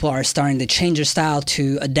lot of people are starting to change their style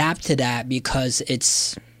to adapt to that because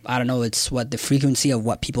it's what the frequency of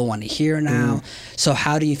what people want to hear now. So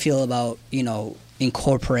how do you feel about,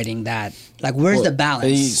 incorporating that? Like, where's the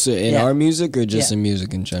balance? So in our music or just in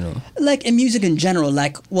music in general? Like in music in general,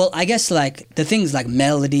 I guess like the things like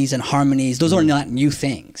melodies and harmonies, those are not new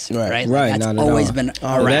things, right? Right, that's always been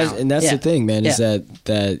around. And that's the thing, man, is that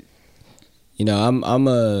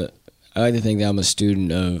I like to think that I'm a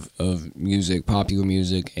student of music, popular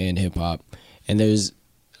music and hip hop. And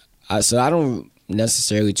so I don't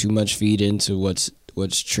necessarily too much feed into what's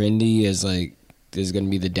trendy as like there's going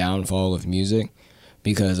to be the downfall of music,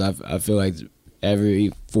 because I feel like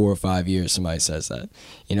every 4 or 5 years somebody says that.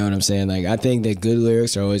 You know what I'm saying? Like, I think that good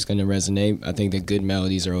lyrics are always going to resonate. I think that good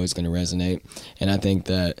melodies are always going to resonate. And I think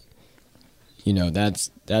that,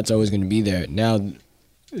 that's always going to be there. Now,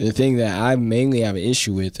 the thing that I mainly have an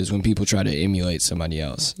issue with is when people try to emulate somebody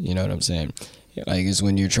else. You know what I'm saying? Like, it's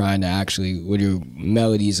when you're trying to when your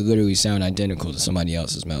melodies literally sound identical to somebody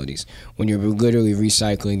else's melodies. When you're literally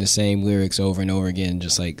recycling the same lyrics over and over again,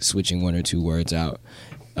 just like switching 1 or 2 words out.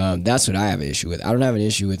 That's what I have an issue with. I don't have an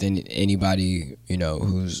issue with anybody,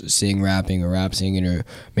 who's rapping or rap singing, or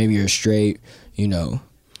maybe you're straight,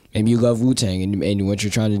 maybe you love Wu-Tang and what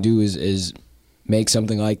you're trying to do is make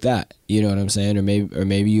something like that, you know what I'm saying? Or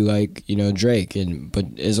maybe you like, Drake,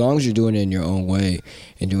 but as long as you're doing it in your own way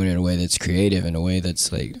and doing it in a way that's creative, in a way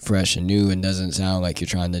that's like fresh and new and doesn't sound like you're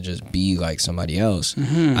trying to just be like somebody else,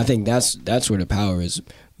 I think that's where the power is.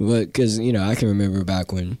 Because, I can remember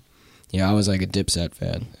back when I was like a Dipset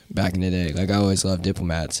fan back in the day. Like I always loved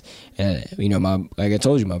Diplomats, and like I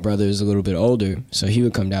told you, my brother is a little bit older, so he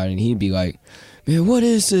would come down and he'd be like, "Man, what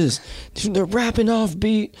is this? They're rapping off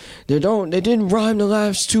beat. They didn't rhyme the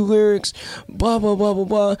last 2 lyrics. Blah blah blah blah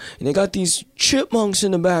blah. And they got these chipmunks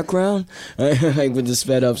in the background, like with the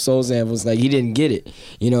sped up soul samples. Like he didn't get it.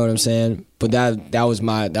 You know what I'm saying? But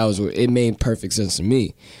it made perfect sense to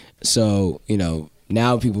me. So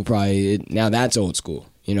now people now that's old school.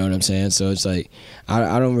 You know what I'm saying? So it's like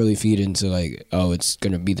I don't really feed into like, oh, it's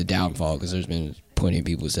gonna be the downfall, because there's been plenty of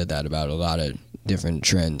people who said that about a lot of different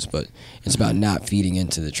trends, but it's about not feeding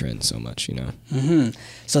into the trend so much,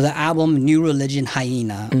 So the album New Religion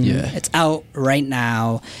Hyena, it's out right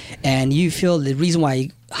now, and you feel the reason why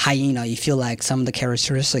Hyena, you feel like some of the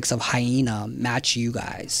characteristics of Hyena match you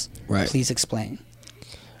guys. Right. Please explain.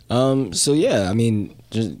 So yeah, I mean,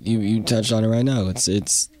 just, you touched on it right now.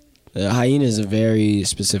 It's hyena is a very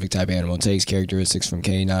specific type of animal. It takes characteristics from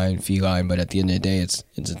canine, feline, but at the end of the day, it's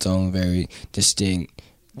its own very distinct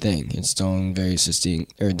thing. It's its own very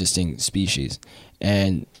distinct species.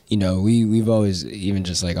 And we've always, even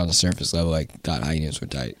just like on the surface level, like thought hyenas were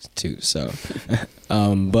tight too. So,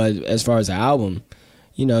 but as far as the album,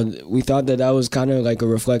 we thought that was kind of like a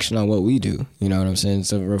reflection on what we do. You know what I'm saying?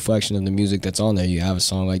 It's a reflection of the music that's on there. You have a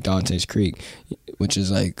song like Dante's Creek, which is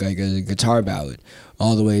like a guitar ballad,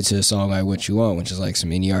 all the way to a song like What You Want, which is like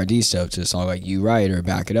some NERD stuff, to a song like You Right or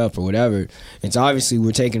Back It Up or whatever. It's obviously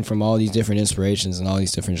we're taking from all these different inspirations and all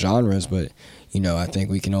these different genres, but I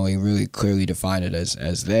think we can only really clearly define it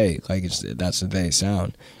as they, like that's the they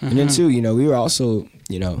sound. And then too, we were also,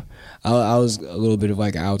 I was a little bit of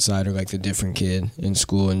like an outsider, like the different kid in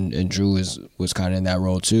school, and Drew was kind of in that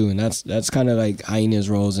role too, and that's kind of like Hyena's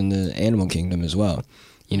roles in the animal kingdom as well.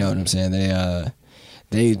 You know what I'm saying?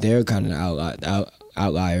 They're kind of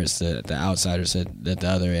outliers, the outsiders that the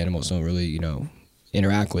other animals don't really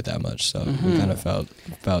interact with that much. So we kind of felt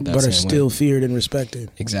that, but are still feared and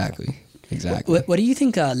respected. Exactly. What do you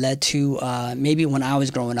think led to maybe when I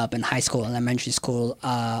was growing up in high school, elementary school,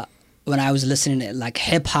 when I was listening to like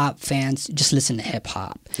hip hop fans, just listen to hip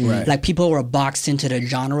hop. Right. Like people were boxed into the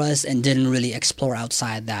genres and didn't really explore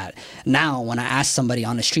outside that. Now, when I ask somebody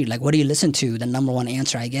on the street, like, what do you listen to? The number one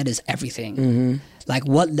answer I get is everything. Like,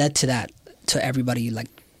 what led to that? To everybody, like,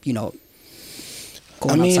 going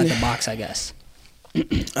outside the box, I guess.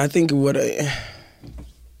 I think what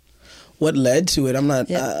led to it, I'm not.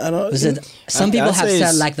 Yeah. I don't. Was it? Some people have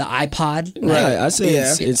said like the iPod. Right. I say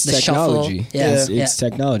it's the technology. Shuffle. Yeah. It's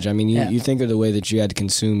technology. I mean, you think of the way that you had to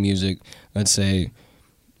consume music. Let's say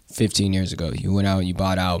 15 years ago, you went out and you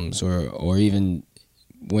bought albums, or even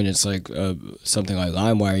when it's like something like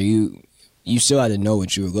LimeWire, you still had to know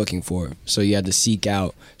what you were looking for, so you had to seek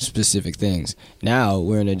out specific things. Now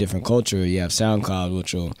we're in a different culture. You have SoundCloud,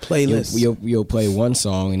 which will playlists. You'll play one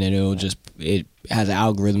song and then it has an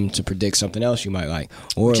algorithm to predict something else you might like,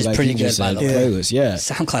 or which is like pretty you good, just by said, the way. playlist. Yeah,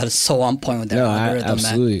 SoundCloud is so on point with their algorithm.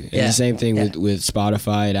 Absolutely. Man. And the same thing with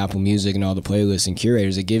Spotify and Apple Music and all the playlists and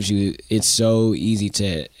curators. It's so easy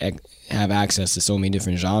to have access to so many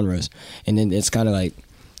different genres, and then it's kind of like,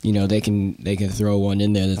 they can throw one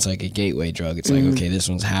in there that's like a gateway drug. It's like, okay, this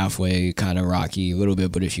one's halfway kind of rocky a little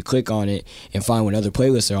bit, but if you click on it and find what other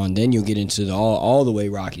playlists are on, then you'll get into the all the way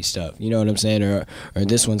rocky stuff. You know what I'm saying? Or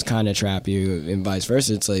this one's kind of trappy, and vice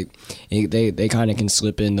versa. It's like they kind of can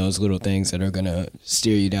slip in those little things that are gonna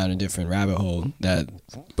steer you down a different rabbit hole that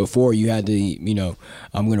before you had to,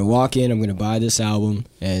 I'm gonna walk in, I'm gonna buy this album,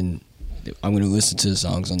 and I'm going to listen to the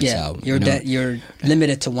songs on this album. You're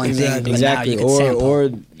limited to one thing. But now you can sample.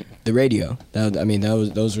 Or the radio.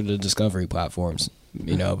 Those were the discovery platforms.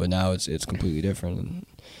 But now it's completely different.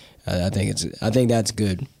 And I think that's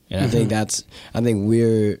good, and I think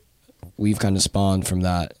we've kind of spawned from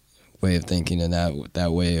that way of thinking and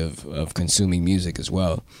that way of consuming music as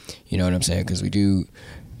well. You know what I'm saying? Because we do.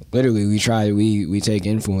 Literally, we take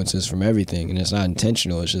influences from everything, and it's not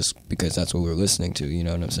intentional. It's just because that's what we're listening to. You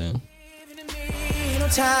know what I'm saying? No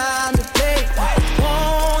time to play.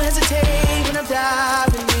 Won't hesitate when I'm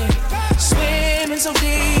diving in. Swimming so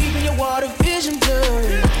deep in your water, vision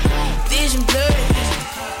blurred. Vision blurred.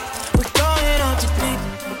 We're going on to deep.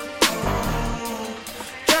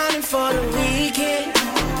 Drowning for the weekend.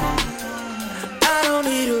 I don't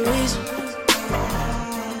need a reason.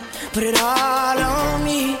 Put it all on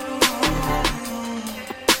me.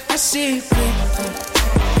 I see you bleed.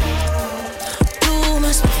 You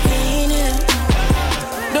must be feeling.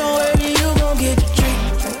 Don't worry, you gon' get the drink.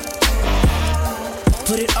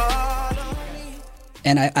 Put it all on me.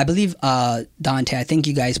 And I believe, Dante, I think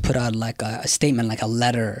you guys put out like a statement, like a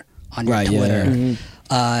letter on your Twitter.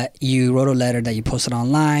 you wrote a letter that you posted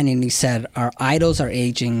online, and you said, "Our idols are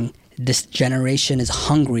aging. This generation is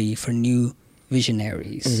hungry for new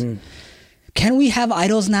visionaries." Can we have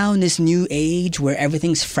idols now in this new age where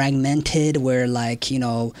everything's fragmented, where like,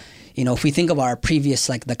 if we think of our previous,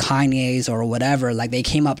 like the Kanyes or whatever, like they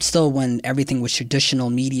came up still when everything was traditional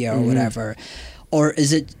media or whatever, or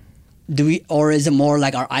is it more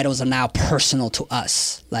like our idols are now personal to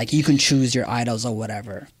us? Like you can choose your idols or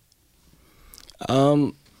whatever.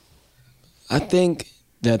 I think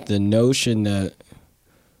that the notion that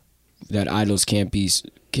idols can't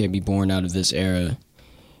be born out of this era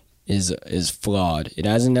is flawed. It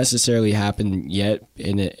hasn't necessarily happened yet,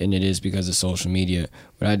 and it is because of social media.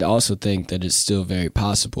 But I'd also think that it's still very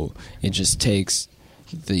possible. It just takes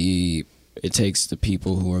the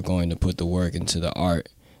people who are going to put the work into the art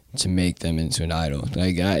to make them into an idol.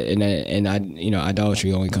 Like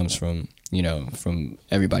idolatry only comes from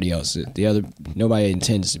everybody else. Nobody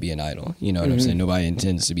intends to be an idol. You know what I'm saying? Nobody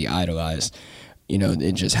intends to be idolized.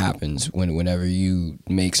 It just happens whenever you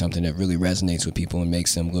make something that really resonates with people and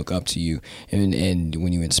makes them look up to you, and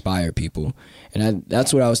when you inspire people. And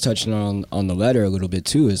that's what I was touching on the letter a little bit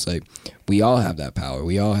too, is like we all have that power.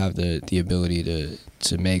 We all have the ability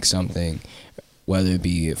to make something, whether it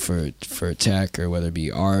be for tech or whether it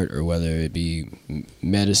be art or whether it be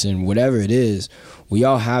medicine, whatever it is, we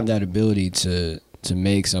all have that ability to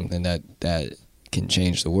make something that can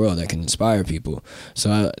change the world, that can inspire people.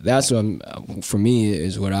 So that's what for me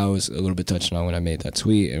is what I was a little bit touching on when I made that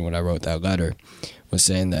tweet and when I wrote that letter, was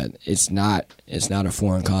saying that it's not a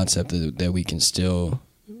foreign concept that we can still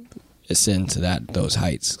ascend to those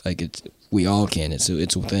heights. Like we all can.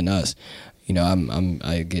 It's within us.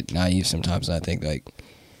 I get naive sometimes, and I think like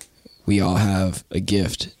we all have a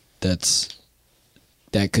gift that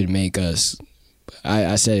could make us.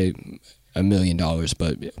 I say $1 million,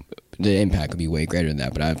 but the impact would be way greater than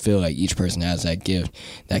that. But I feel like each person has that gift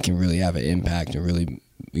that can really have an impact and really,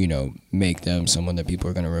 make them someone that people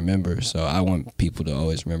are going to remember. So I want people to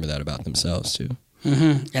always remember that about themselves too.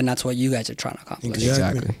 And that's what you guys are trying to accomplish.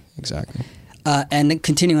 Exactly. And then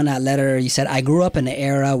continuing on that letter, you said, "I grew up in an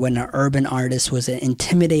era when an urban artist was an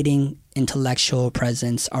intimidating intellectual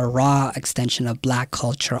presence, a raw extension of black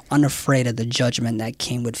culture, unafraid of the judgment that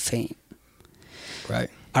came with fame." Right.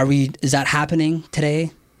 Is that happening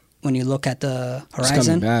today when you look at the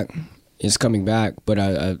horizon? It's coming back, but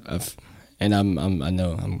I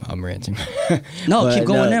know I'm ranting. No, keep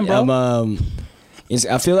going in, bro.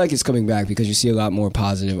 I feel like it's coming back because you see a lot more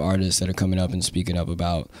positive artists that are coming up and speaking up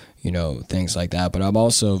about, things like that. But I'm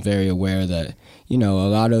also very aware that, a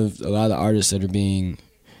lot of the artists that are being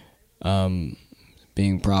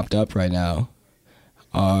propped up right now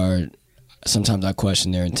are, sometimes I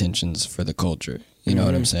question their intentions for the culture. You know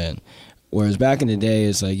what I'm saying? Whereas back in the day,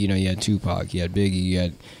 it's like, you had Tupac, you had Biggie, you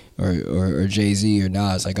had or Jay-Z or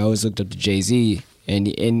Nas. Like I always looked up to Jay-Z, and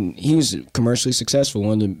he was commercially successful,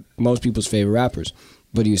 one of most people's favorite rappers,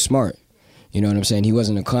 but he was smart. You know what I'm saying? He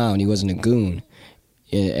wasn't a clown, he wasn't a goon.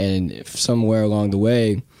 And somewhere along the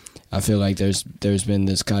way, I feel like there's been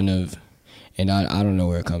this kind of, and I don't know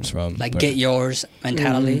where it comes from. Like get yours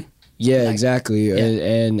mentality? Yeah, exactly. Yeah.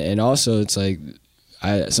 And also it's like,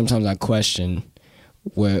 sometimes I question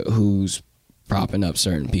who's propping up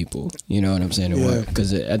certain people, you know what I'm saying?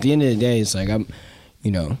 Because at the end of the day, it's like and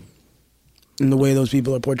the way those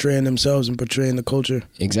people are portraying themselves and portraying the culture.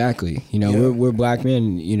 Exactly. We're black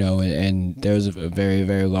men, and there was a very,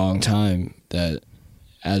 very long time that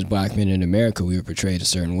as black men in America, we were portrayed a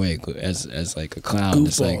certain way as like a clown.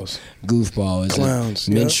 It's like goofball, clowns,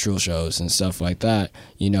 like minstrel shows and stuff like that,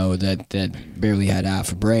 that barely had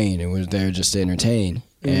half a brain and was there just to entertain.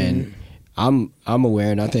 And I'm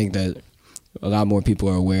aware, and I think that a lot more people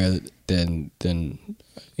are aware than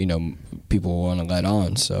people want to let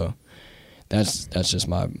on. So that's just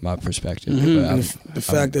my perspective. But the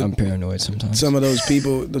fact that I'm paranoid sometimes. Some of the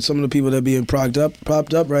people that are being propped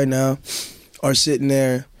up right now are sitting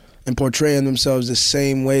there and portraying themselves the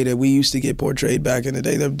same way that we used to get portrayed back in the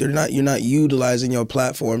day. You're not utilizing your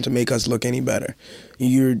platform to make us look any better.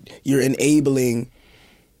 You're enabling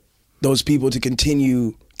those people to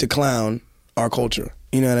continue to clown our culture.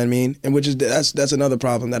 You know what I mean? And that's another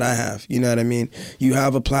problem that I have. You know what I mean? You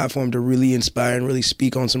have a platform to really inspire and really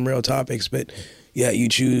speak on some real topics, but yeah, you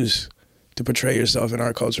choose to portray yourself in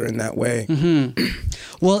our culture in that way.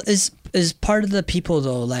 Well, is part of the people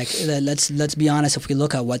though, like let's be honest, if we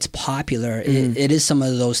look at what's popular, it is some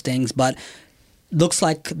of those things, but looks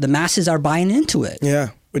like the masses are buying into it. Yeah,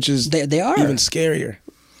 which is they are even scarier.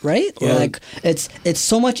 Right? Yeah. Like it's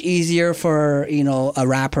so much easier for, a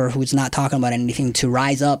rapper who's not talking about anything to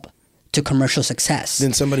rise up to commercial success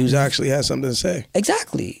than somebody who's actually has something to say.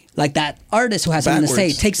 Exactly. Like that artist who has something to say,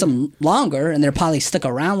 it takes them longer, and they're probably stick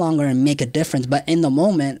around longer and make a difference. But in the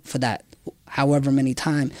moment, for that however many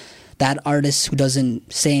time, that artist who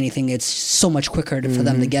doesn't say anything, it's so much quicker for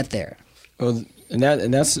them to get there. Well, and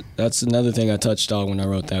that's another thing I touched on when I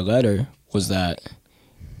wrote that letter, was that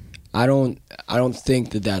I don't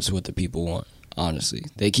think that that's what the people want. Honestly,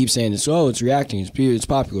 they keep saying it's reacting, it's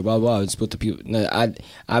popular, blah blah. It's what the people. No,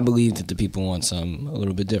 I believe that the people want something a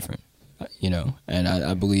little bit different, you know, and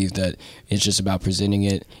I believe that it's just about presenting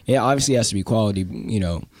it. It obviously has to be quality, you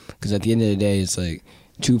know, because at the end of the day, it's like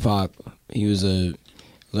Tupac. He's a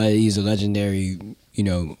legendary, you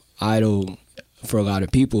know, idol for a lot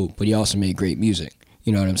of people, but he also made great music.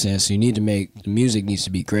 You know what I'm saying? So the music needs to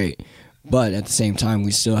be great. But at the same time,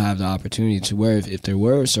 we still have the opportunity to where if there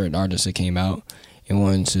were certain artists that came out and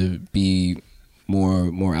wanted to be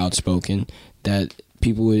more outspoken, that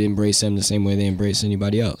people would embrace them the same way they embrace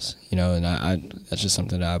anybody else. You know, and I that's just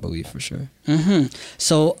something that I believe for sure. Mm-hmm.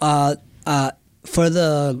 So for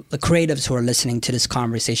the creatives who are listening to this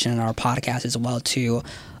conversation in our podcast as well too,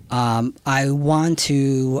 I want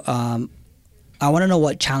to know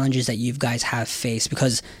what challenges that you guys have faced,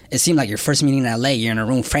 because it seemed like your first meeting in LA, you're in a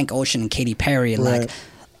room, Frank Ocean and Katy Perry, and like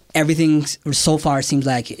everything so far seems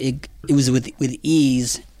like it was with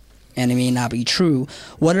ease, and it may not be true.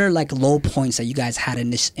 What are like low points that you guys had in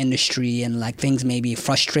this industry, and like things maybe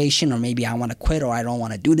frustration, or maybe I want to quit, or I don't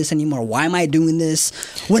want to do this anymore? Why am I doing this?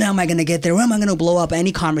 When am I going to get there? When am I going to blow up?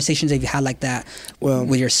 Any conversations that you had like that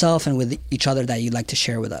with yourself and with each other that you'd like to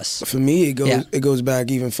share with us? For me, it goes back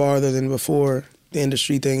even farther than before the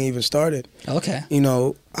industry thing even started. Okay. You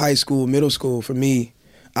know, high school, middle school, for me,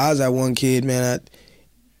 I was that one kid, man,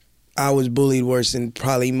 I was bullied worse than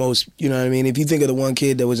probably most, you know what I mean? If you think of the one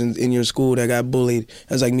kid that was in your school that got bullied,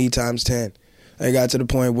 that's like me times 10. I got to the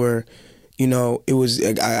point where, you know, it was,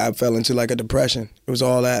 I fell into like a depression. It was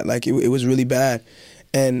all that, like it was really bad.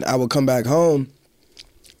 And I would come back home,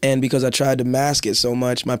 and because I tried to mask it so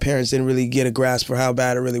much, my parents didn't really get a grasp for how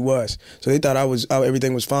bad it really was. So they thought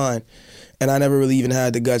everything was fine. And I never really even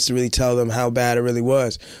had the guts to really tell them how bad it really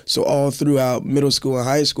was. So all throughout middle school and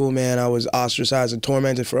high school, man, I was ostracized and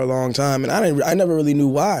tormented for a long time, and I never really knew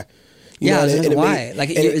why. Why?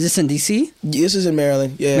 Is this in D.C.? This is in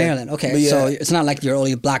Maryland. Yeah, Maryland. Okay, so it's not like you're the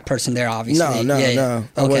only black person there, obviously. No.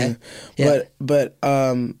 I wasn't. Yeah. But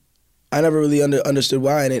I never really understood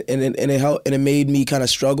why, and it helped, and it made me kind of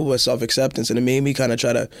struggle with self-acceptance, and it made me kind of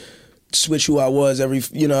try to switch who I was I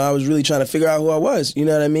was really trying to figure out who I was, you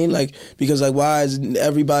know what I mean? Like, because like, why is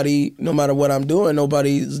everybody, no matter what I'm doing,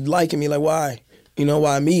 nobody's liking me? Like, why? You know,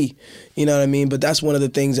 why me? You know what I mean? But that's one of the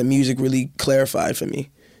things that music really clarified for me.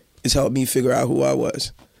 It's helped me figure out who I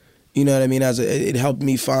was. You know what I mean? It helped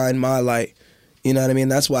me find my light. You know what I mean?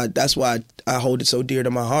 That's why I hold it so dear to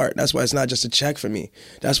my heart. That's why it's not just a check for me.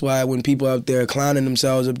 That's why when people out there clowning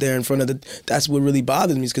themselves up there in front of that's what really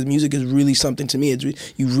bothers me, is because music is really something to me.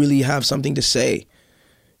 You really have something to say.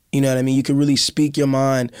 You know what I mean? You can really speak your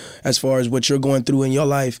mind as far as what you're going through in your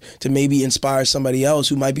life to maybe inspire somebody else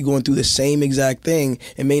who might be going through the same exact thing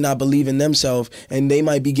and may not believe in themselves, and they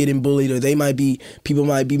might be getting bullied, or people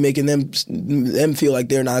might be making them feel like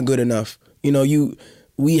they're not good enough. You know,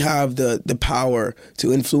 we have the power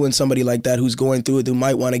to influence somebody like that who's going through it, who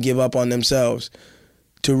might want to give up on themselves,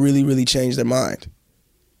 to really, really change their mind.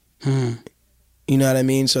 You know what I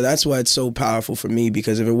mean? So that's why it's so powerful for me,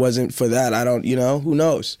 because if it wasn't for that, I don't, who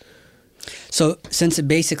knows? So since it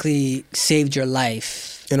basically saved your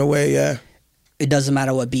life. In a way, yeah. It doesn't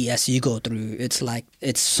matter what BS you go through. It's like,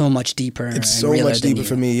 it's so much deeper. It's so much deeper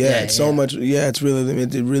for me, yeah. It's so much, it's really,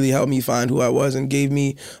 it really helped me find who I was and gave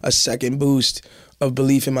me a second boost of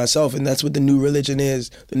belief in myself. And that's what the new religion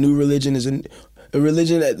is. The new religion is a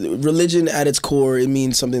religion at its core. It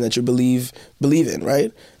means something that you believe in,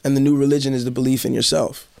 right? And the new religion is the belief in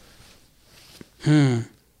yourself. Thank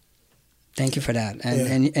you for that.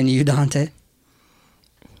 And you, Dante?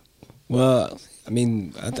 Well, I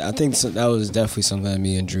mean, I think that was definitely something that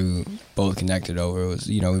me and Drew both connected over. It was,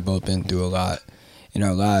 we've both been through a lot in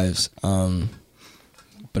our lives.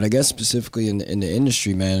 But I guess specifically in the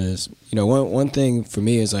industry, man, is, one thing for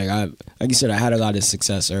me is like you said, I had a lot of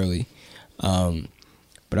success early.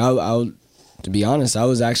 But I to be honest, I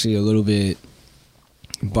was actually a little bit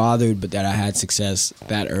bothered, but that I had success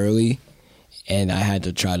that early, and I had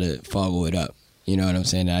to try to follow it up. You know what I'm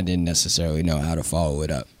saying? I didn't necessarily know how to follow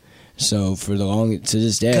it up. So to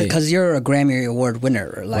this day, because you're a Grammy Award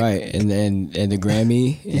winner, like, right? And the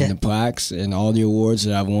Grammy and the plaques and all the awards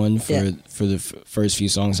that I've won for the first few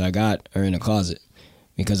songs I got are in a closet,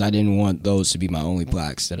 because I didn't want those to be my only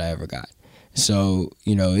plaques that I ever got. So,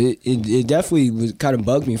 you know, it definitely was kind of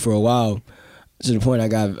bugged me for a while, to the point I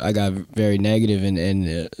got very negative,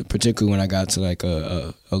 and particularly when I got to like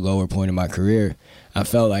a lower point in my career, I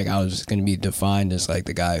felt like I was going to be defined as like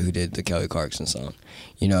the guy who did the Kelly Clarkson song.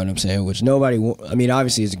 You know what I'm saying? Which I mean,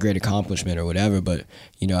 obviously it's a great accomplishment or whatever, but,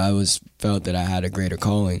 you know, I always felt that I had a greater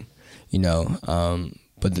calling, you know.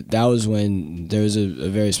 But that was when there was a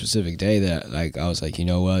very specific day that like I was like, you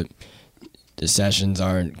know what? The sessions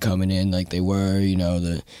aren't coming in like they were, you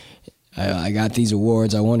know, I got these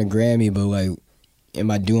awards, I won a Grammy, but like, am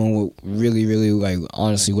I doing what really, really, like,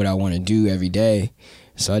 honestly what I want to do every day?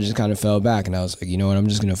 So I just kind of fell back, and I was like, you know what, I'm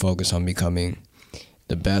just going to focus on becoming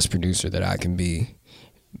the best producer that I can be,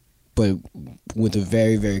 but with a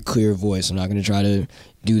very, very clear voice. I'm not going to try to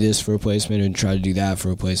do this for a placement and try to do that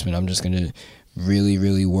for a placement. I'm just going to really,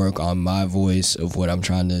 really work on my voice of what I'm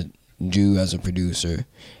trying to do as a producer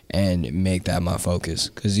and make that my focus.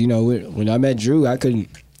 Because, you know, when I met Drew, I couldn't,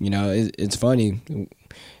 you know, it's funny.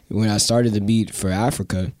 When I started the beat for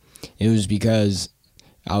Africa, it was because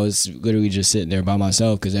I was literally just sitting there by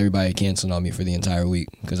myself because everybody canceled on me for the entire week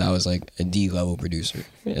because I was like a D-level producer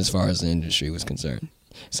as far as the industry was concerned.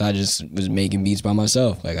 So I just was making beats by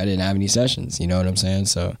myself. Like, I didn't have any sessions, you know what I'm saying?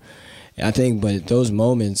 So I think, but those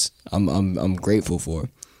moments I'm grateful for,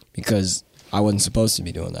 because I wasn't supposed to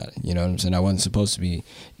be doing that. You know what I'm saying? I wasn't supposed to be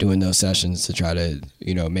doing those sessions to try to,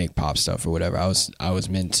 you know, make pop stuff or whatever. I was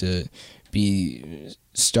meant to be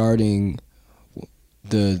starting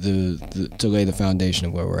to lay the foundation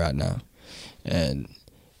of where we're at now. And,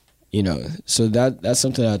 you know, so that's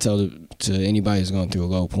something I tell to anybody who's going through a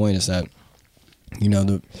low point, is that, you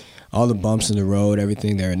know, all the bumps in the road,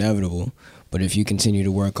 everything, they're inevitable. But if you continue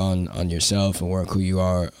to work on yourself and work who you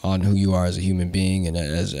are as a human being, and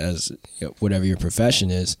as you know, whatever your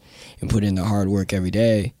profession is, and put in the hard work every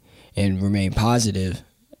day and remain positive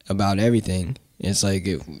about everything, it's like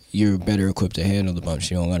you're better equipped to handle the bumps.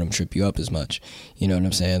 You don't let them trip you up as much. You know what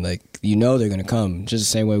I'm saying? Like, you know they're going to come. Just the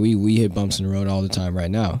same way we hit bumps in the road all the time right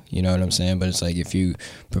now. You know what I'm saying? But it's like, if you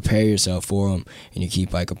prepare yourself for them and you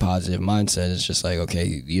keep like a positive mindset, it's just like,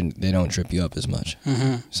 okay, they don't trip you up as much.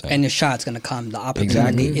 Mm-hmm. So. And your shot's going to come. The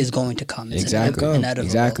opportunity is going to come. It's exactly. Inevitable.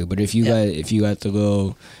 Exactly. But if you if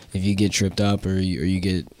you get tripped up or you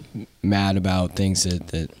get mad about things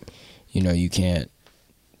that you know you can't,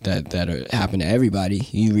 that happen to everybody.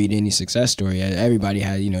 You read any success story, everybody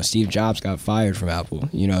had, you know, Steve Jobs got fired from Apple,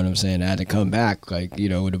 you know what I'm saying? I had to come back, like, you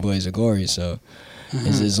know, with a blaze of glory. So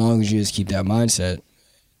as long as you just keep that mindset,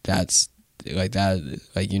 that's like that,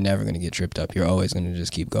 like, you're never going to get tripped up. You're always going to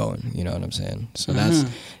just keep going, you know what I'm saying? So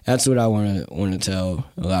that's what I want to tell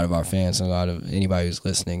a lot of our fans and a lot of anybody who's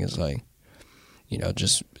listening, is like, you know,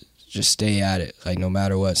 just stay at it. Like, no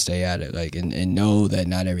matter what, stay at it. Like, and know that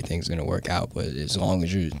not everything's going to work out, but as long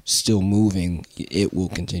as you're still moving, it will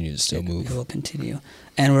continue to still move. It will continue.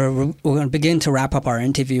 And we're going to begin to wrap up our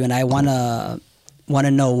interview, and I want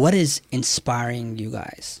to know, what is inspiring you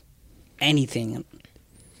guys? Anything.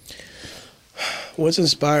 What's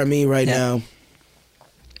inspiring me right now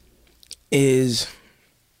is,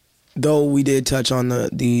 though we did touch on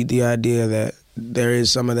the idea that there is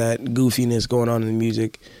some of that goofiness going on in the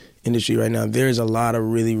music industry right now, there's a lot of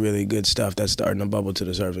really, really good stuff that's starting to bubble to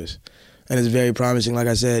the surface. And it's very promising. Like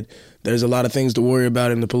I said, there's a lot of things to worry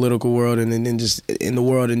about in the political world and then just in the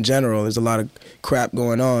world in general. There's a lot of crap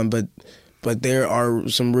going on, but there are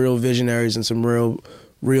some real visionaries and some real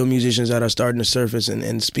musicians that are starting to surface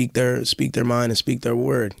and speak their mind and speak their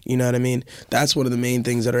word. You know what I mean? That's one of the main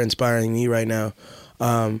things that are inspiring me right now.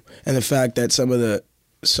 And the fact that some of the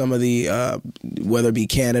whether it be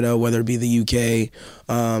Canada, whether it be the UK,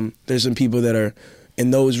 there's some people that are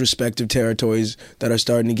in those respective territories that are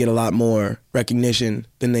starting to get a lot more recognition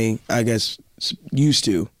than they, I guess, used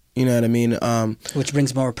to. You know what I mean? Which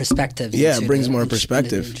brings more perspective. Yeah, it brings more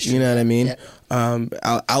perspective. You know what I mean?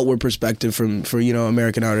 Yeah. Outward perspective for you know,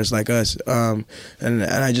 American artists like us. And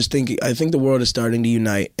I just think the world is starting to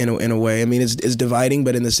unite in a way. I mean, it's dividing,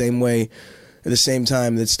 but in the same way. At the same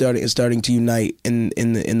time, it's starting to unite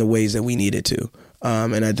in the ways that we need it to,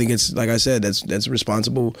 and I think it's, like I said, that's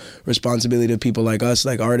responsibility to people like us,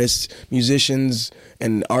 like artists, musicians,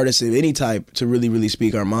 and artists of any type, to really, really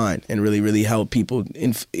speak our mind and really, really help people,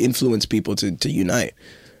 influence people to unite.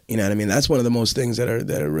 You know what I mean? That's one of the most things that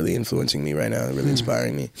are really influencing me right now, really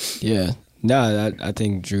inspiring me. Yeah, no, I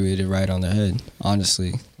think Drew hit it right on the head.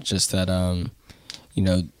 Honestly, just that you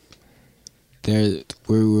know,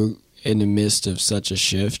 we're in the midst of such a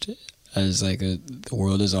shift as like the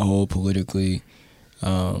world as a whole, politically,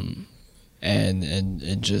 and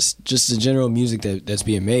just the general music that's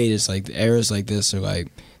being made. It's like eras like this are like,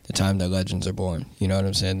 the time that legends are born. You know what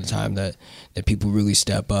I'm saying? The time that people really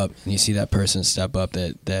step up, and you see that person step up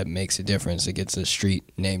that makes a difference. It gets a street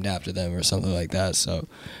named after them or something like that. So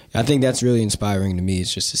I think that's really inspiring to me.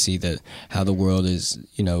 It's just to see that how the world is,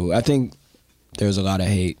 you know, I think there was a lot of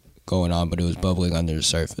hate going on, but it was bubbling under the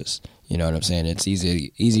surface. You know what I'm saying? It's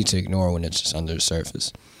easy to ignore when it's just under the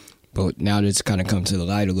surface. But now that it's kind of come to the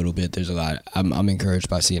light a little bit, there's a lot. I'm encouraged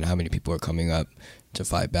by seeing how many people are coming up to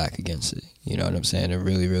fight back against it. You know what I'm saying? And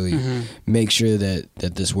really make sure that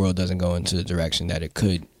this world doesn't go into the direction that it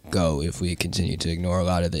could go if we continue to ignore a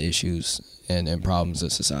lot of the issues and problems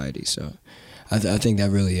of society. So I think that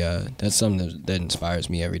really, that's something that inspires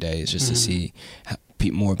me every day, is just to see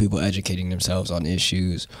more people educating themselves on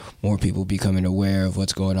issues, more people becoming aware of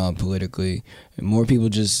what's going on politically, and more people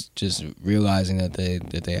just realizing that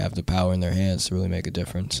they have the power in their hands to really make a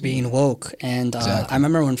difference. Being woke. And Exactly. I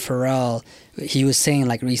remember when Pharrell, he was saying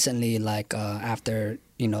like recently, like after,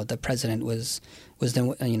 you know, the president was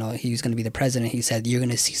then, you know, he was going to be the president, he said, you're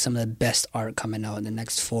going to see some of the best art coming out in the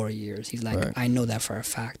next 4 years. He's like, Right. I know that for a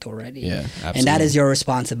fact already. Yeah, absolutely. And that is your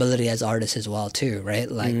responsibility as artists as well too, right?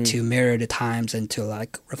 Like to mirror the times and to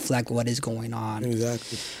like reflect what is going on.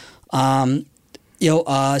 Exactly.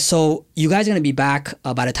 So you guys are going to be back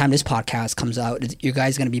by the time this podcast comes out. You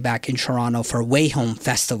guys are going to be back in Toronto for Way Home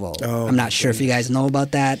Festival. Oh, I'm not sure if you guys know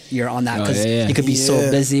about that. You're on that because you could be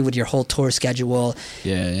so busy with your whole tour schedule.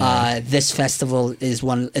 This festival is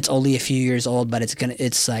it's only a few years old, but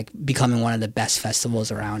it's like becoming one of the best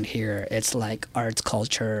festivals around here. It's like arts,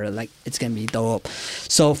 culture, like it's going to be dope.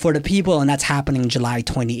 So for the people, and that's happening July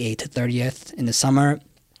 28th to 30th in the summer.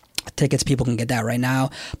 Tickets, people can get that right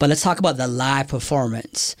now. But let's talk about the live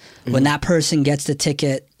performance. When that person gets the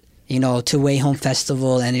ticket, you know, to Way Home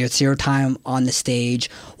Festival and it's your time on the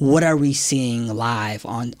stage, what are we seeing live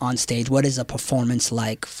on stage? What is a performance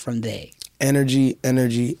like from they? Energy.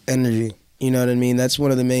 You know what I mean? That's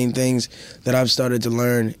one of the main things that I've started to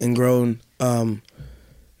learn and grown to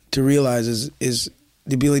realize is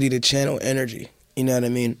the ability to channel energy. You know what I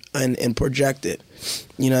mean? And project it.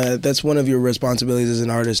 You know, that's one of your responsibilities as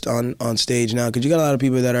an artist on stage now, because you got a lot of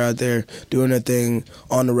people that are out there doing their thing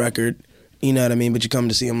on the record, you know what I mean? But you come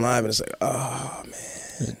to see them live and it's like, oh,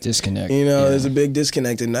 man. Disconnect. You know, there's a big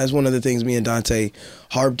disconnect. And that's one of the things me and Dante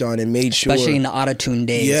harped on and made sure. Especially in the auto-tune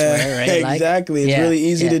days. Right? Exactly. It's really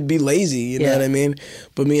easy to be lazy, you know what I mean?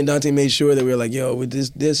 But me and Dante made sure that we were like, yo, with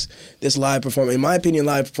this live performance, in my opinion,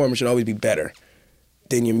 live performance should always be better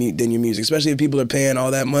than your music, especially if people are paying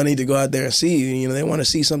all that money to go out there and see you. You know, they want to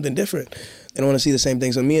see something different. They don't want to see the same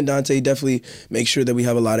thing. So me and Dante definitely make sure that we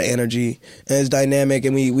have a lot of energy and it's dynamic,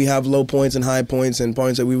 and we have low points and high points, and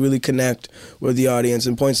points that we really connect with the audience,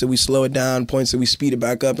 and points that we slow it down, points that we speed it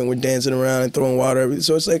back up, and we're dancing around and throwing water.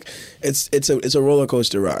 So it's like it's a roller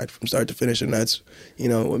coaster ride from start to finish, and that's, you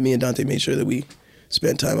know, what me and Dante made sure that we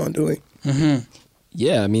spent time on doing.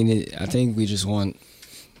 Yeah, I mean, I think we just want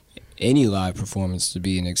any live performance to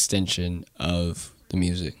be an extension of the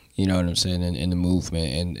music, you know what I'm saying, and the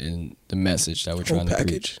movement and the message that we're trying to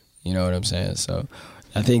preach. You know what I'm saying? So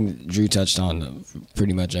I think Drew touched on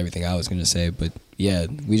pretty much everything I was going to say, but yeah,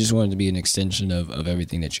 we just wanted to be an extension of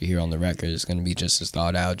everything that you hear on the record. It's going to be just as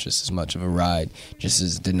thought out, just as much of a ride, just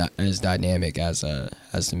as dynamic as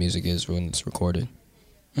the music is when it's recorded.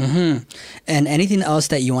 And anything else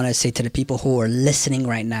that you want to say to the people who are listening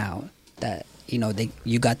right now that, you know,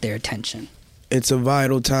 you got their attention? It's a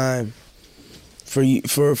vital time for you,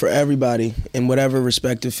 for everybody in whatever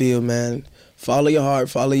respective field, man. Follow your heart,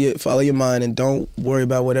 follow your mind, and don't worry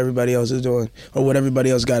about what everybody else is doing or what everybody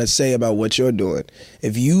else got to say about what you're doing.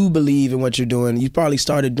 If you believe in what you're doing, you probably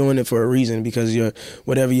started doing it for a reason, because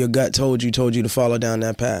whatever your gut told you to follow down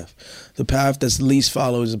that path. The path that's least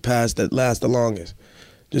followed is the path that lasts the longest.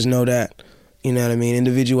 Just know that. You know what I mean?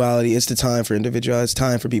 Individuality, it's the time for individuality. It's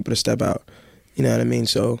time for people to step out. You know what I mean?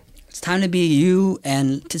 So it's time to be you,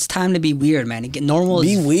 and it's time to be weird, man. Normal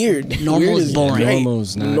be weird. Normal is boring.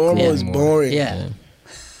 Normal is boring. Yeah.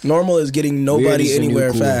 Normal is getting nobody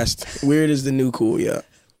anywhere fast. Weird is the new cool, yeah.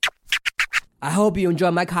 I hope you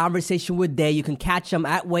enjoyed my conversation with Day. You can catch them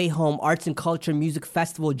at Way Home Arts and Culture Music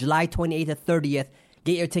Festival, July 28th to 30th.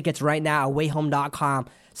 Get your tickets right now at wayhome.com.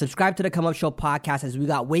 Subscribe to the Come Up Show podcast, as we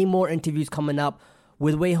got way more interviews coming up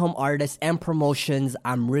with Way Home artists and promotions.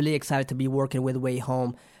 I'm really excited to be working with Way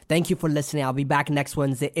Home. Thank you for listening. I'll be back next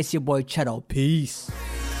Wednesday. It's your boy Cheto. Peace.